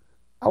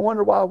 I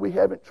wonder why we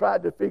haven't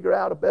tried to figure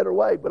out a better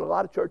way, but a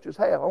lot of churches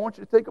have. I want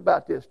you to think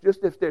about this.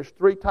 Just if there's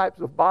three types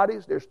of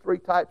bodies, there's three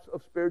types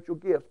of spiritual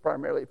gifts,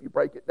 primarily, if you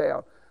break it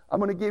down. I'm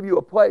going to give you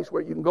a place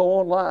where you can go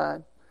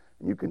online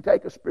and you can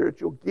take a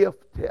spiritual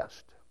gift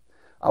test.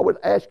 I would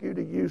ask you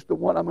to use the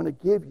one I'm going to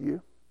give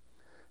you.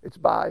 It's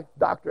by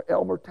Dr.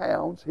 Elmer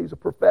Towns. He's a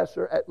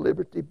professor at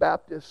Liberty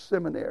Baptist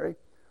Seminary.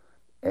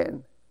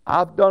 And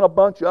I've done a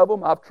bunch of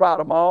them. I've tried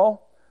them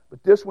all.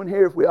 But this one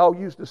here, if we all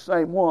use the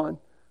same one,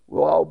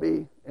 we'll all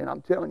be, and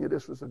I'm telling you,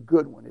 this was a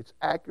good one. It's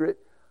accurate.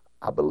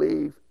 I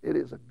believe it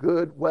is a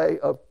good way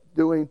of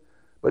doing.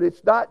 But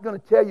it's not going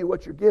to tell you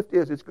what your gift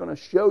is. It's going to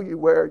show you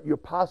where your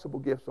possible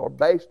gifts are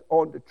based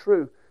on the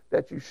truth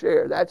that you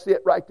share. That's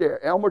it right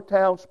there. Elmer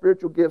Towns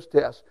Spiritual Gifts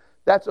Test.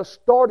 That's a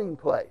starting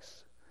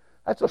place.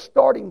 That's a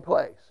starting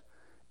place.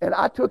 And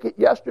I took it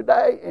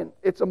yesterday, and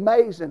it's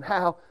amazing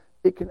how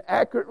it can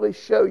accurately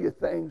show you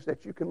things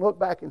that you can look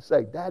back and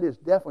say, that is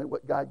definitely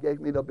what God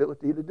gave me the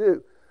ability to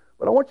do.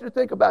 But I want you to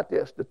think about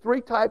this. The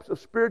three types of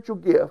spiritual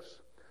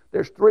gifts,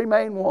 there's three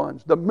main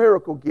ones. The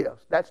miracle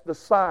gifts, that's the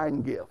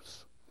sign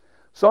gifts.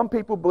 Some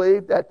people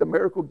believe that the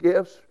miracle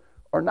gifts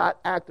are not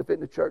active in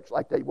the church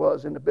like they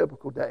was in the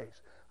biblical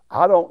days.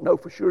 I don't know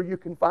for sure you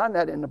can find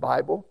that in the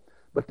Bible,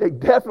 but they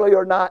definitely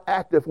are not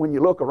active when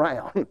you look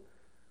around.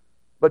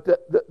 But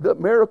the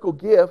miracle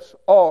gifts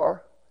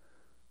are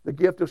the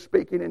gift of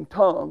speaking in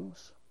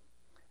tongues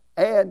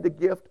and the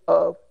gift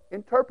of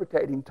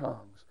interpreting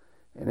tongues.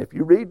 And if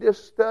you read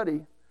this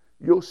study,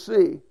 you'll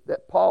see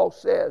that Paul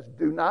says,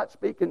 do not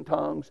speak in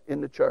tongues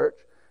in the church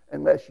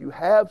unless you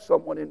have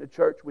someone in the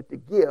church with the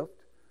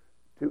gift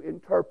to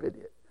interpret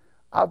it.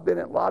 I've been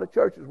in a lot of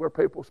churches where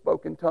people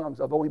spoke in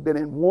tongues. I've only been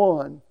in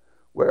one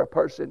where a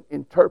person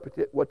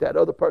interpreted what that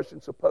other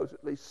person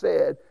supposedly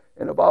said.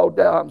 And of all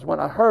times when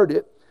I heard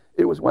it,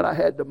 it was when I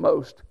had the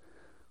most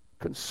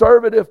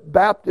conservative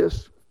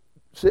Baptist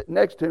sitting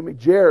next to me,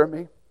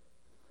 Jeremy,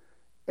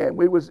 and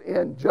we was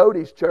in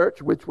Jody's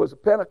church, which was a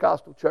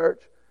Pentecostal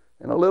church,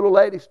 and a little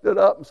lady stood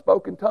up and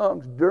spoke in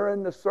tongues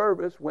during the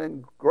service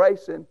when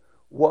Grayson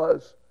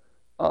was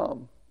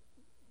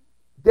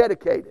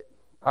dedicated,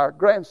 our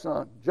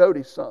grandson,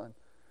 Jody's son.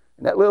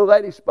 And that little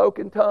lady spoke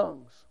in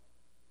tongues.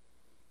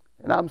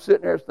 And I'm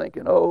sitting there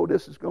thinking, oh,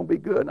 this is going to be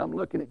good. And I'm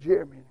looking at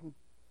Jeremy,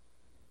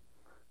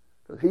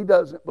 because he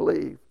doesn't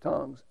believe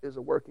tongues is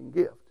a working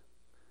gift.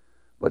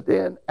 But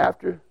then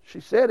after she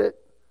said it,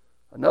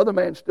 another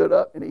man stood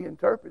up and he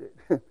interpreted.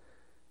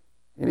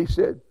 And he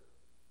said,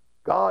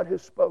 God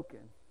has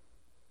spoken.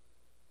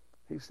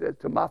 He said,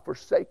 to my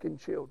forsaken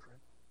children.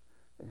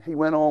 And he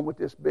went on with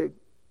this big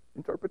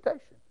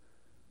interpretation.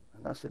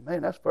 And I said,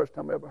 man, that's the first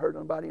time I ever heard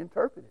anybody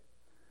interpret it.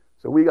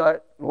 So we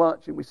got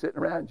lunch and we sitting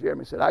around, and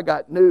Jeremy said, I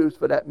got news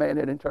for that man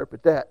that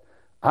interpret that.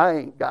 I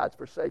ain't God's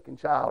forsaken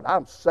child.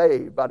 I'm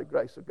saved by the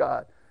grace of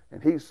God.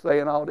 And he's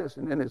saying all this,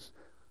 and then his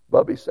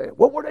Bubby's saying,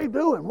 what were they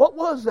doing? What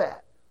was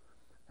that?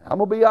 I'm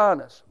going to be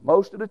honest.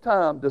 Most of the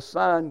time, the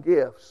sign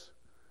gifts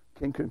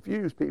can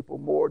confuse people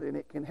more than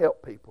it can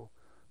help people.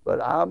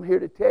 But I'm here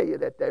to tell you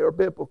that they are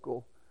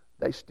biblical.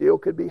 They still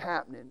could be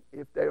happening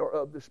if they are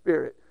of the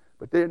Spirit.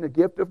 But they're in the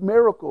gift of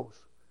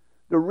miracles.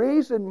 The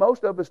reason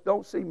most of us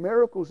don't see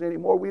miracles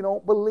anymore, we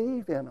don't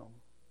believe in them.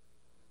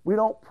 We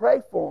don't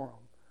pray for them.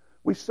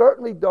 We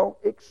certainly don't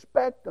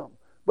expect them.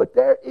 But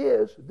there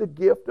is the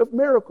gift of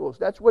miracles.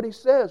 That's what he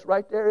says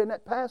right there in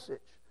that passage.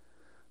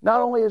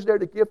 Not only is there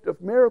the gift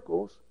of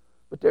miracles,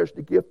 but there's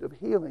the gift of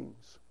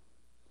healings.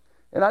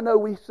 And I know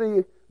we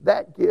see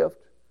that gift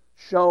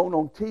shown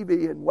on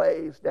TV in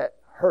ways that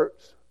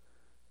hurts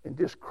and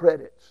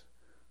discredits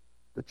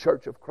the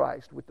Church of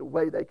Christ with the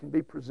way they can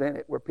be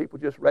presented, where people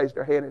just raise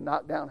their hand and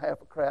knock down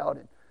half a crowd.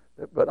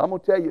 But I'm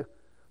going to tell you,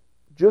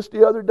 just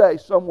the other day,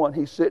 someone,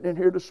 he's sitting in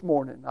here this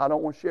morning. I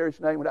don't want to share his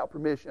name without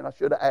permission. I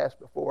should have asked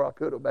before. I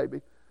could have,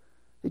 maybe.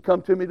 He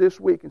come to me this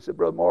week and said,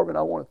 Brother Marvin,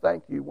 I want to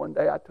thank you. One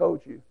day I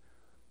told you.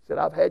 He said,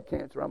 I've had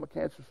cancer. I'm a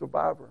cancer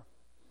survivor.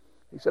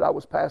 He said, I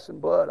was passing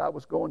blood. I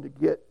was going to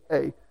get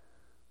a,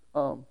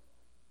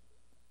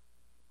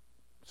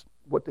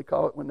 what they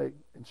call it when they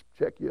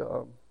check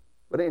you.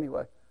 But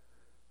anyway,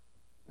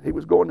 he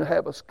was going to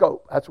have a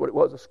scope. That's what it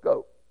was, a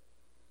scope.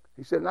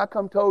 He said, and I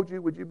come told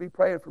you, would you be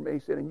praying for me? He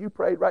said, and you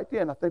prayed right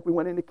then. I think we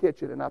went in the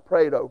kitchen and I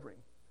prayed over him.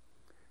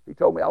 He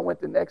told me I went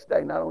the next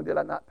day. Not only did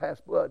I not pass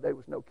blood, there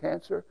was no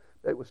cancer.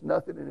 There was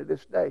nothing. And to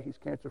this day, he's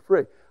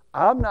cancer-free.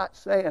 I'm not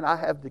saying I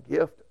have the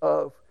gift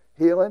of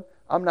healing.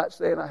 I'm not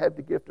saying I have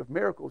the gift of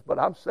miracles, but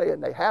I'm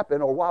saying they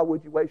happen, or why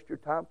would you waste your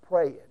time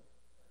praying?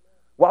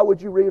 Why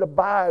would you read a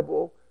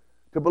Bible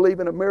to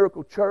believe in a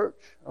miracle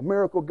church, a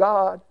miracle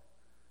God,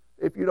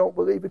 if you don't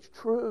believe it's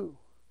true?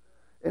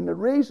 And the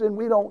reason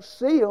we don't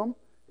see them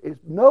is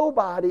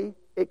nobody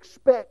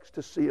expects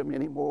to see them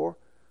anymore.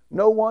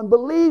 No one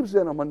believes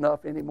in them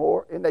enough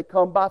anymore, and they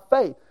come by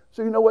faith.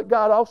 So you know what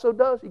God also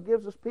does? He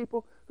gives us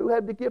people who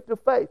have the gift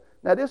of faith.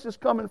 Now this is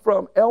coming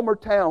from Elmer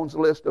Towns'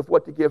 list of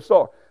what the gifts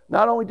are.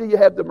 Not only do you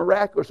have the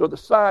miraculous or the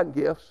sign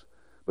gifts,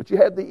 but you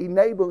have the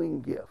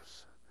enabling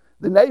gifts.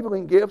 The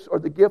enabling gifts are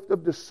the gift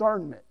of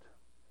discernment.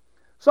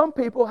 Some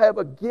people have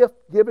a gift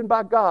given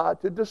by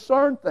God to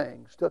discern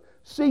things, to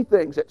see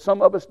things that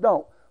some of us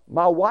don't.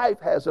 My wife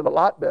has it a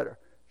lot better.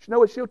 You know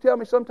what she'll tell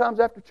me sometimes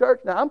after church?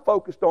 Now, I'm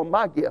focused on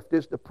my gift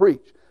is to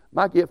preach.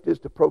 My gift is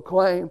to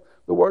proclaim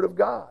the Word of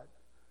God.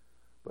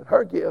 But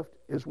her gift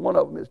is, one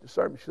of them is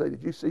discernment. She said,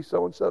 did you see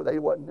so-and-so? They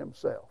wasn't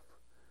themselves.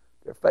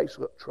 Their face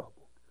looked troubled.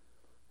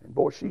 And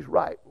boy, she's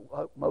right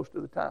most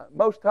of the time.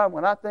 Most of the time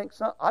when I think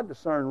something, I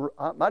discern.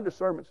 My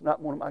discernment's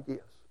not one of my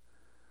gifts.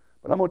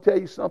 But I'm going to tell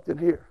you something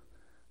here.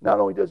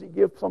 Not only does he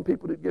give some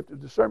people the gift of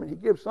discernment, he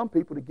gives some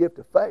people the gift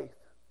of faith.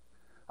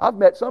 I've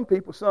met some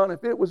people, son,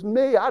 if it was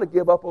me, I'd have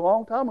given up a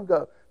long time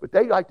ago. But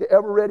they like the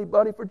ever-ready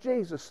buddy for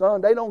Jesus, son.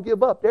 They don't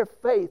give up. Their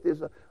faith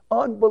is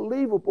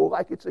unbelievable,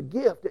 like it's a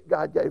gift that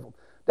God gave them.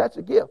 That's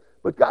a gift.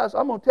 But guys,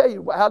 I'm going to tell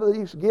you, out of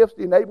these gifts,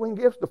 the enabling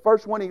gifts, the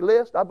first one he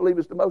lists, I believe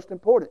is the most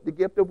important, the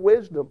gift of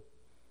wisdom.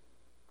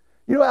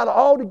 You know, out of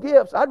all the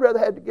gifts, I'd rather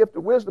have the gift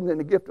of wisdom than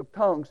the gift of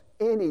tongues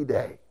any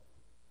day.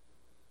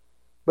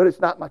 But it's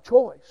not my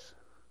choice.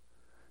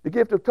 The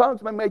gift of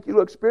tongues may make you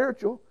look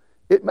spiritual.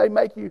 It may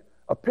make you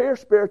appear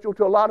spiritual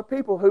to a lot of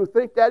people who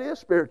think that is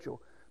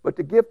spiritual. But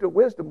the gift of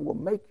wisdom will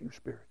make you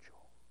spiritual.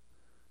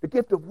 The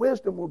gift of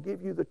wisdom will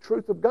give you the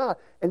truth of God.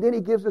 And then he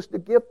gives us the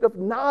gift of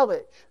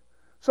knowledge.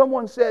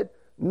 Someone said,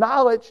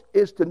 knowledge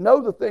is to know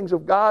the things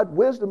of God.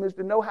 Wisdom is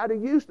to know how to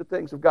use the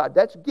things of God.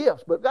 That's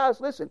gifts. But guys,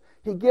 listen,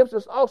 He gives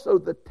us also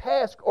the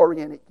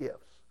task-oriented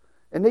gifts.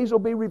 And these will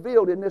be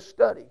revealed in this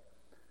study.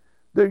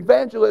 The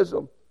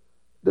evangelism,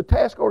 the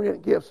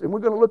task-oriented gifts. And we're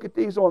going to look at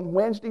these on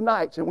Wednesday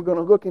nights, and we're going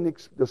to look and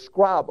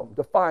describe them,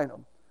 define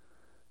them.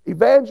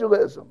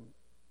 Evangelism.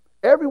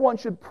 Everyone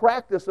should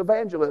practice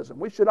evangelism.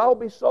 We should all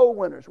be soul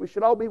winners. We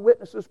should all be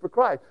witnesses for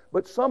Christ.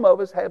 But some of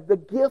us have the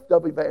gift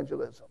of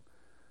evangelism.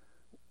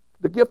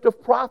 The gift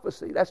of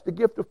prophecy. That's the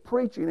gift of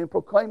preaching and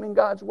proclaiming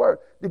God's word.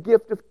 The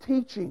gift of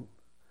teaching.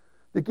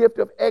 The gift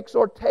of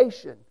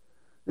exhortation.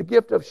 The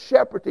gift of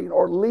shepherding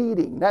or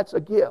leading. That's a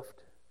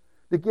gift.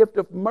 The gift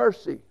of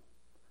mercy.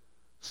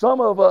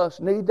 Some of us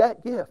need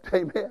that gift.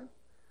 Amen.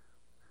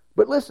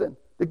 But listen,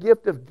 the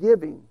gift of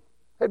giving.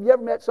 Have you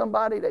ever met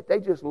somebody that they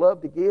just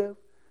love to give?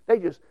 They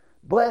just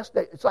bless.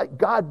 It's like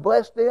God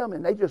blessed them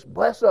and they just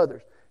bless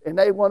others. And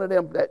they one of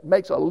them that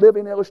makes a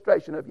living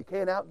illustration of you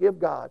can't outgive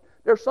God.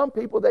 There's some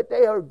people that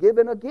they are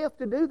given a gift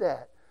to do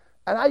that.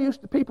 And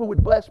people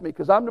would bless me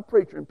because I'm the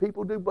preacher and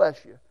people do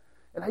bless you.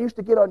 And I used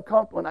to get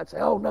uncomfortable and I'd say,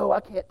 oh no, I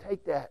can't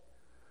take that.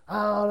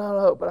 Oh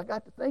no. But I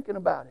got to thinking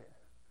about it.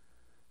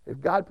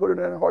 If God put it in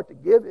their heart to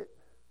give it,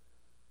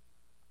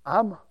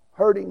 I'm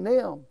hurting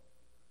them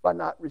by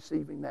not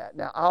receiving that.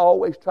 Now, I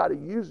always try to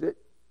use it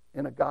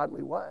in a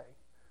godly way.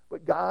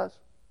 But guys,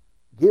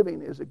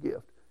 giving is a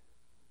gift.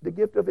 The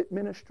gift of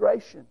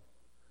administration.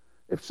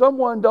 If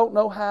someone don't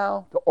know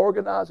how to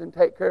organize and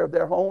take care of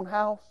their own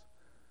house,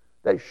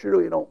 they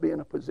surely don't be in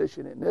a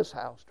position in this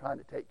house trying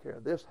to take care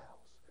of this house.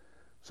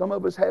 Some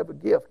of us have a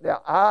gift.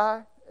 Now,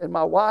 I and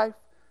my wife,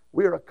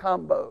 we're a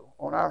combo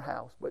on our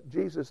house, but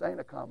Jesus ain't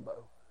a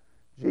combo.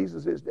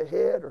 Jesus is the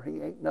head or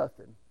He ain't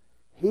nothing.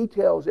 He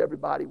tells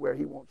everybody where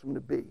He wants them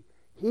to be.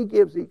 He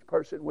gives each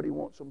person what He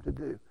wants them to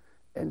do.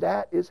 And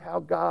that is how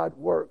God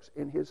works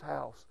in His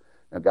house.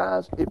 Now,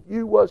 guys, if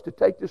you was to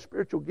take this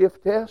spiritual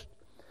gift test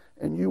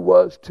and you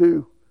was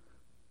to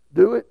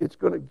do it, it's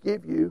going to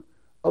give you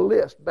a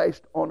list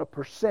based on a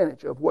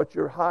percentage of what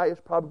your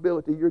highest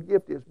probability your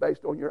gift is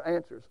based on your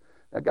answers.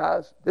 Now,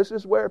 guys, this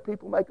is where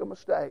people make a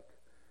mistake.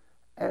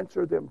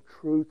 Answer them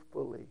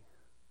truthfully.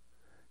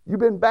 You've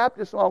been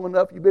Baptist long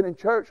enough, you've been in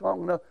church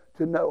long enough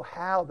to know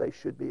how they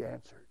should be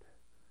answered.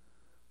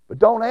 But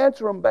don't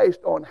answer them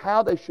based on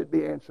how they should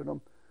be answered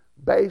them,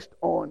 based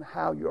on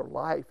how your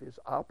life is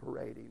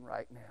operating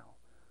right now.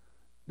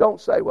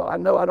 Don't say, well, I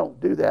know I don't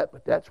do that,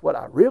 but that's what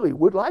I really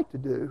would like to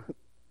do.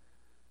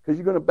 Because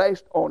you're going to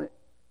base on it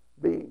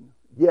being,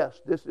 yes,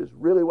 this is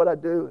really what I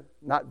do,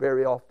 not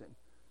very often.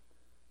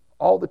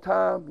 All the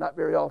time, not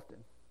very often.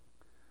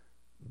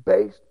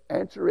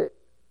 Answer it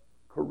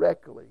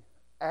correctly,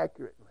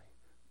 accurately,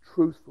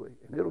 truthfully,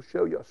 and it'll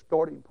show you a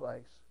starting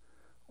place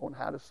on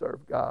how to serve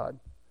God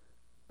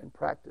and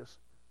practice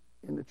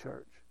in the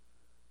church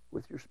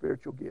with your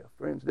spiritual gift.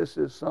 Friends, this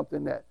is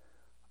something that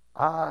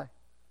I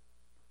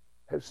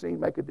have seen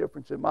make a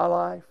difference in my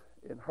life,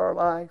 in her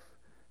life,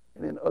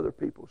 and in other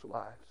people's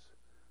lives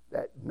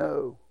that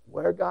know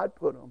where God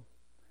put them.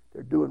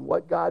 They're doing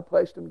what God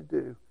placed them to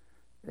do,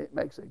 and it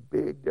makes a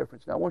big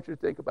difference. Now, I want you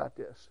to think about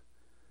this.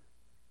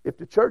 If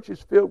the church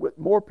is filled with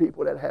more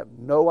people that have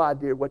no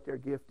idea what their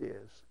gift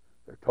is,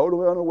 they're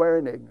totally unaware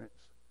in ignorance,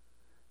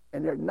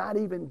 and they're not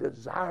even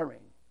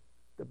desiring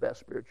the best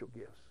spiritual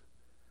gifts,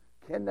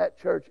 can that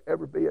church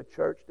ever be a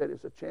church that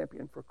is a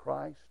champion for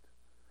Christ?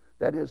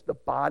 That is the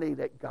body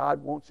that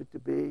God wants it to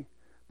be,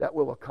 that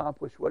will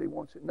accomplish what He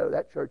wants it? No,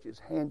 that church is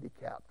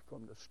handicapped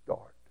from the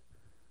start.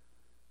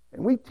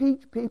 And we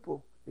teach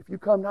people, if you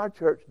come to our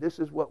church, this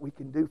is what we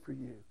can do for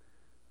you.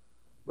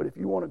 But if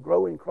you want to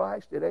grow in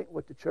Christ, it ain't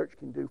what the church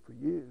can do for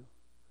you.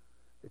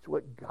 It's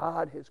what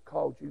God has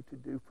called you to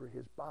do for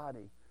His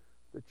body,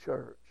 the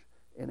church.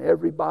 And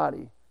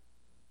everybody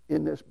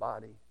in this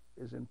body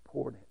is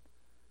important.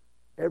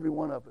 Every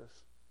one of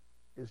us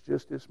is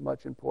just as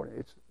much important.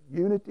 It's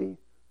unity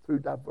through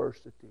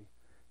diversity.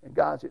 And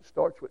guys, it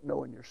starts with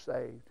knowing you're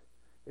saved.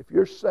 If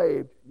you're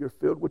saved, you're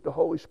filled with the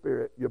Holy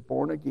Spirit, you're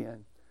born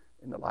again,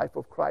 and the life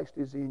of Christ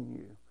is in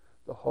you.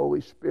 The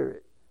Holy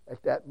Spirit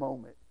at that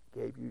moment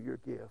gave you your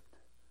gift.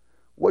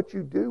 What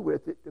you do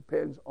with it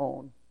depends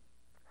on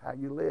how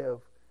you live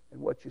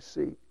and what you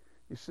seek.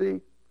 You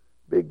see,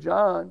 Big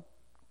John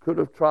could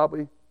have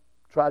probably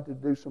tried to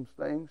do some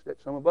things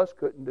that some of us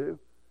couldn't do.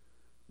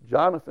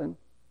 Jonathan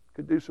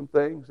could do some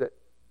things that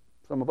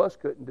some of us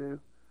couldn't do.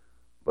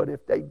 But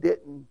if they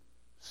didn't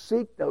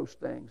seek those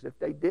things, if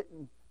they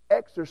didn't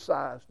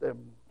exercise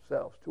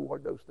themselves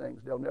toward those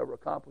things, they'll never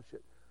accomplish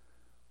it.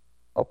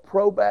 A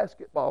pro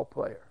basketball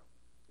player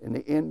in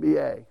the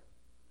NBA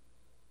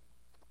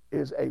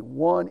is a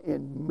 1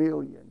 in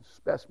million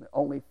specimen.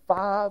 Only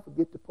 5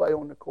 get to play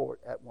on the court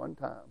at one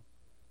time.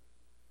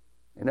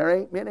 And there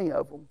ain't many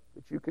of them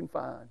that you can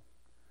find.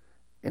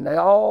 And they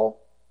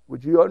all,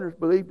 would you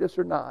believe this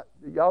or not,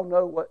 do y'all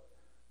know what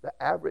the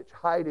average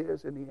height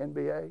is in the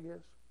NBA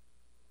is?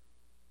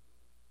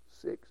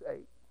 6'8".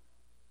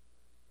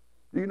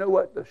 Do you know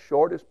what the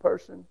shortest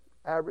person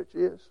average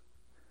is?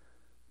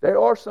 There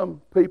are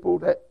some people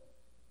that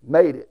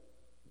made it,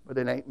 but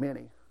it ain't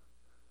many.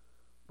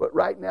 But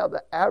right now,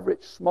 the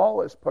average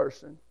smallest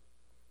person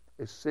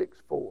is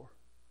 6'4".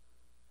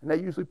 And they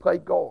usually play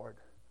guard.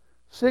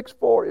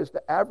 6'4" is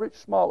the average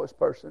smallest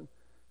person,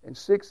 and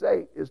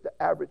 6'8" is the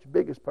average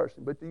biggest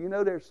person. But do you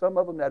know there's some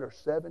of them that are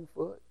 7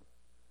 foot?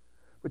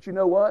 But you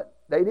know what?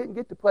 They didn't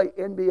get to play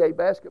NBA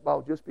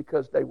basketball just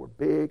because they were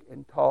big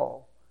and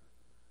tall.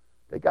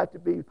 They got to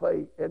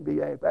play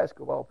NBA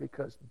basketball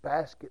because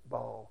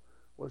basketball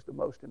was the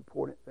most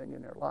important thing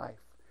in their life.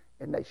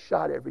 And they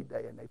shot every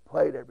day, and they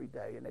played every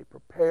day, and they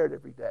prepared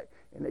every day,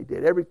 and they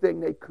did everything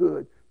they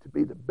could to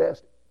be the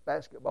best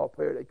basketball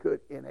player they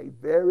could in a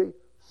very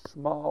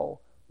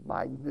small,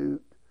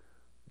 minute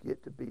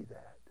get to be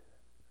that.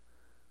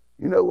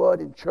 You know what?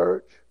 In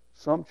church,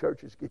 some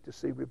churches get to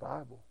see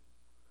revival.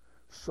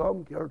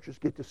 Some churches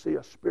get to see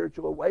a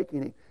spiritual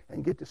awakening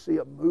and get to see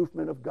a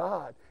movement of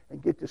God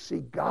and get to see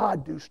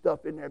God do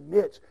stuff in their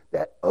midst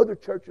that other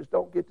churches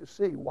don't get to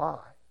see. Why?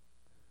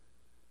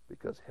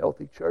 Because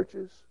healthy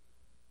churches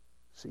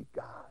see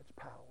God's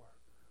power.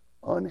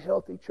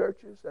 Unhealthy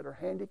churches that are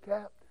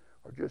handicapped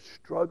are just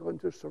struggling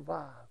to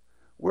survive.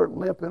 We're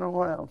limping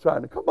around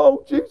trying to, come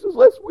on, Jesus,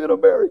 let's win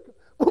America.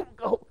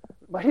 Oh,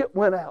 my hip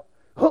went out.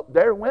 Oh,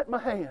 there went my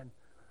hand.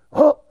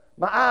 Oh,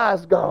 my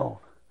eye's gone.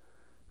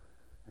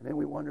 And then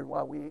we wonder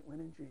why we ain't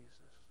winning Jesus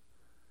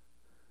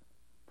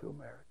to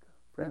America.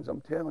 Friends,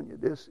 I'm telling you,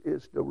 this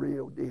is the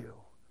real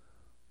deal.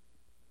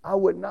 I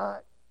would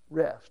not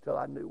rest till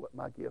I knew what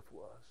my gift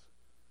was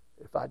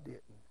if I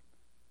didn't.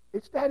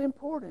 It's that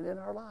important in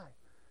our life.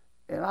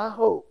 And I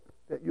hope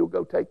that you'll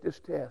go take this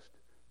test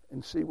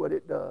and see what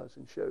it does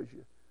and shows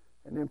you.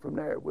 And then from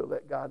there, we'll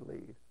let God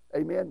lead.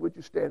 Amen. Would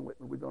you stand with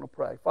me? We're going to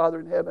pray. Father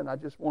in heaven, I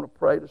just want to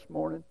pray this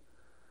morning.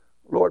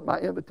 Lord, my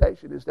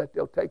invitation is that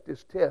they'll take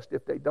this test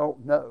if they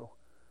don't know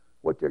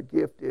what their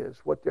gift is,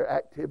 what their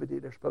activity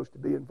they're supposed to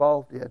be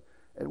involved in,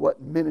 and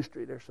what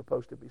ministry they're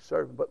supposed to be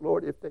serving. But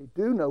Lord, if they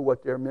do know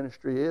what their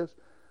ministry is,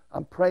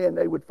 I'm praying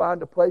they would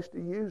find a place to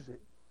use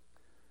it,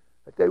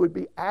 that they would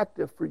be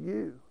active for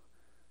you,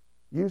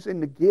 using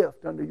the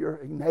gift under your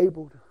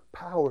enabled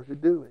power to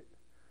do it.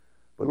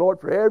 But Lord,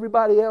 for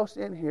everybody else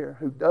in here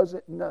who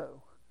doesn't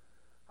know,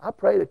 I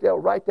pray that they'll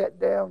write that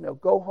down. They'll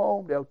go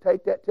home. They'll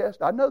take that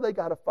test. I know they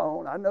got a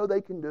phone. I know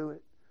they can do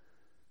it.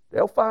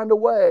 They'll find a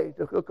way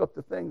to look up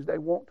the things they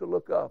want to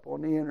look up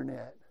on the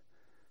internet.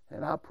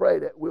 And I pray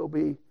that we'll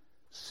be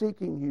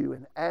seeking you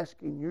and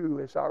asking you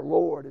as our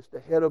Lord, as the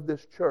head of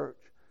this church,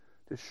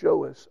 to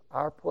show us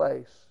our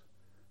place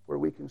where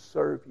we can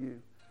serve you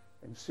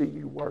and see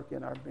you work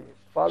in our midst.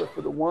 Father,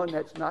 for the one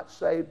that's not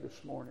saved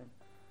this morning,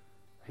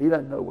 he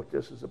doesn't know what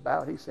this is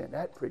about. He's saying,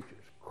 that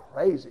preacher's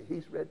crazy.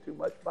 He's read too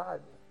much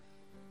Bible.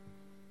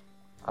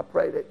 I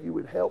pray that you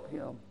would help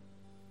him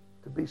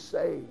to be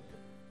saved,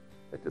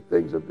 that the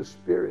things of the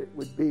Spirit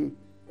would be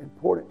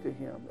important to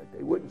him, that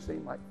they wouldn't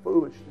seem like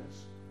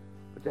foolishness,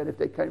 but that if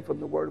they came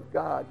from the Word of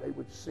God, they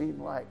would seem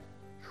like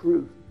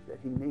truth that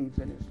he needs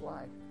in his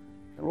life.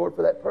 And Lord,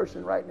 for that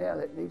person right now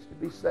that needs to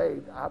be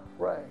saved, I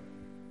pray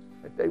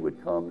that they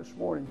would come this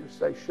morning and just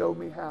say, show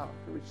me how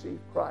to receive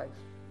Christ.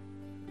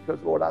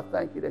 Because, Lord, I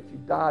thank you that you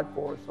died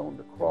for us on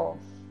the cross.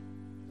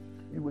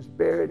 You was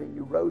buried and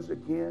you rose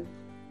again.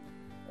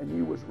 And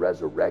you was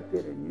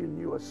resurrected and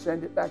you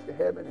ascended back to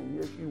heaven.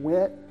 And as you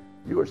went,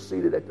 you are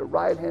seated at the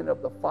right hand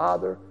of the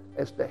Father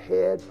as the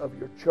head of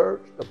your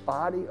church, the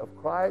body of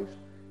Christ.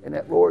 And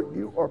that, Lord,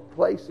 you are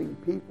placing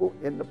people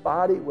in the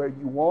body where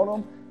you want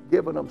them,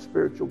 giving them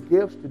spiritual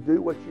gifts to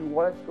do what you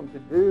want them to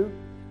do.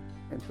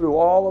 And through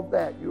all of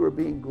that, you are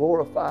being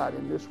glorified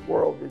in this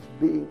world that's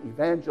being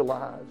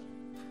evangelized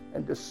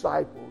and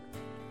discipled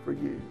for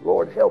you.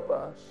 Lord, help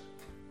us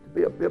to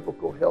be a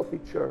biblical, healthy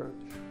church,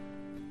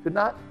 to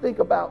not think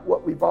about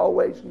what we've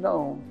always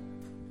known,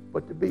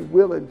 but to be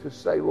willing to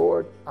say,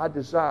 Lord, I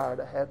desire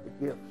to have the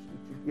gifts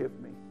that you give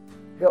me.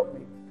 Help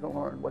me to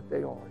learn what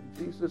they are.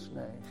 In Jesus'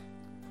 name,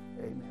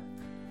 amen.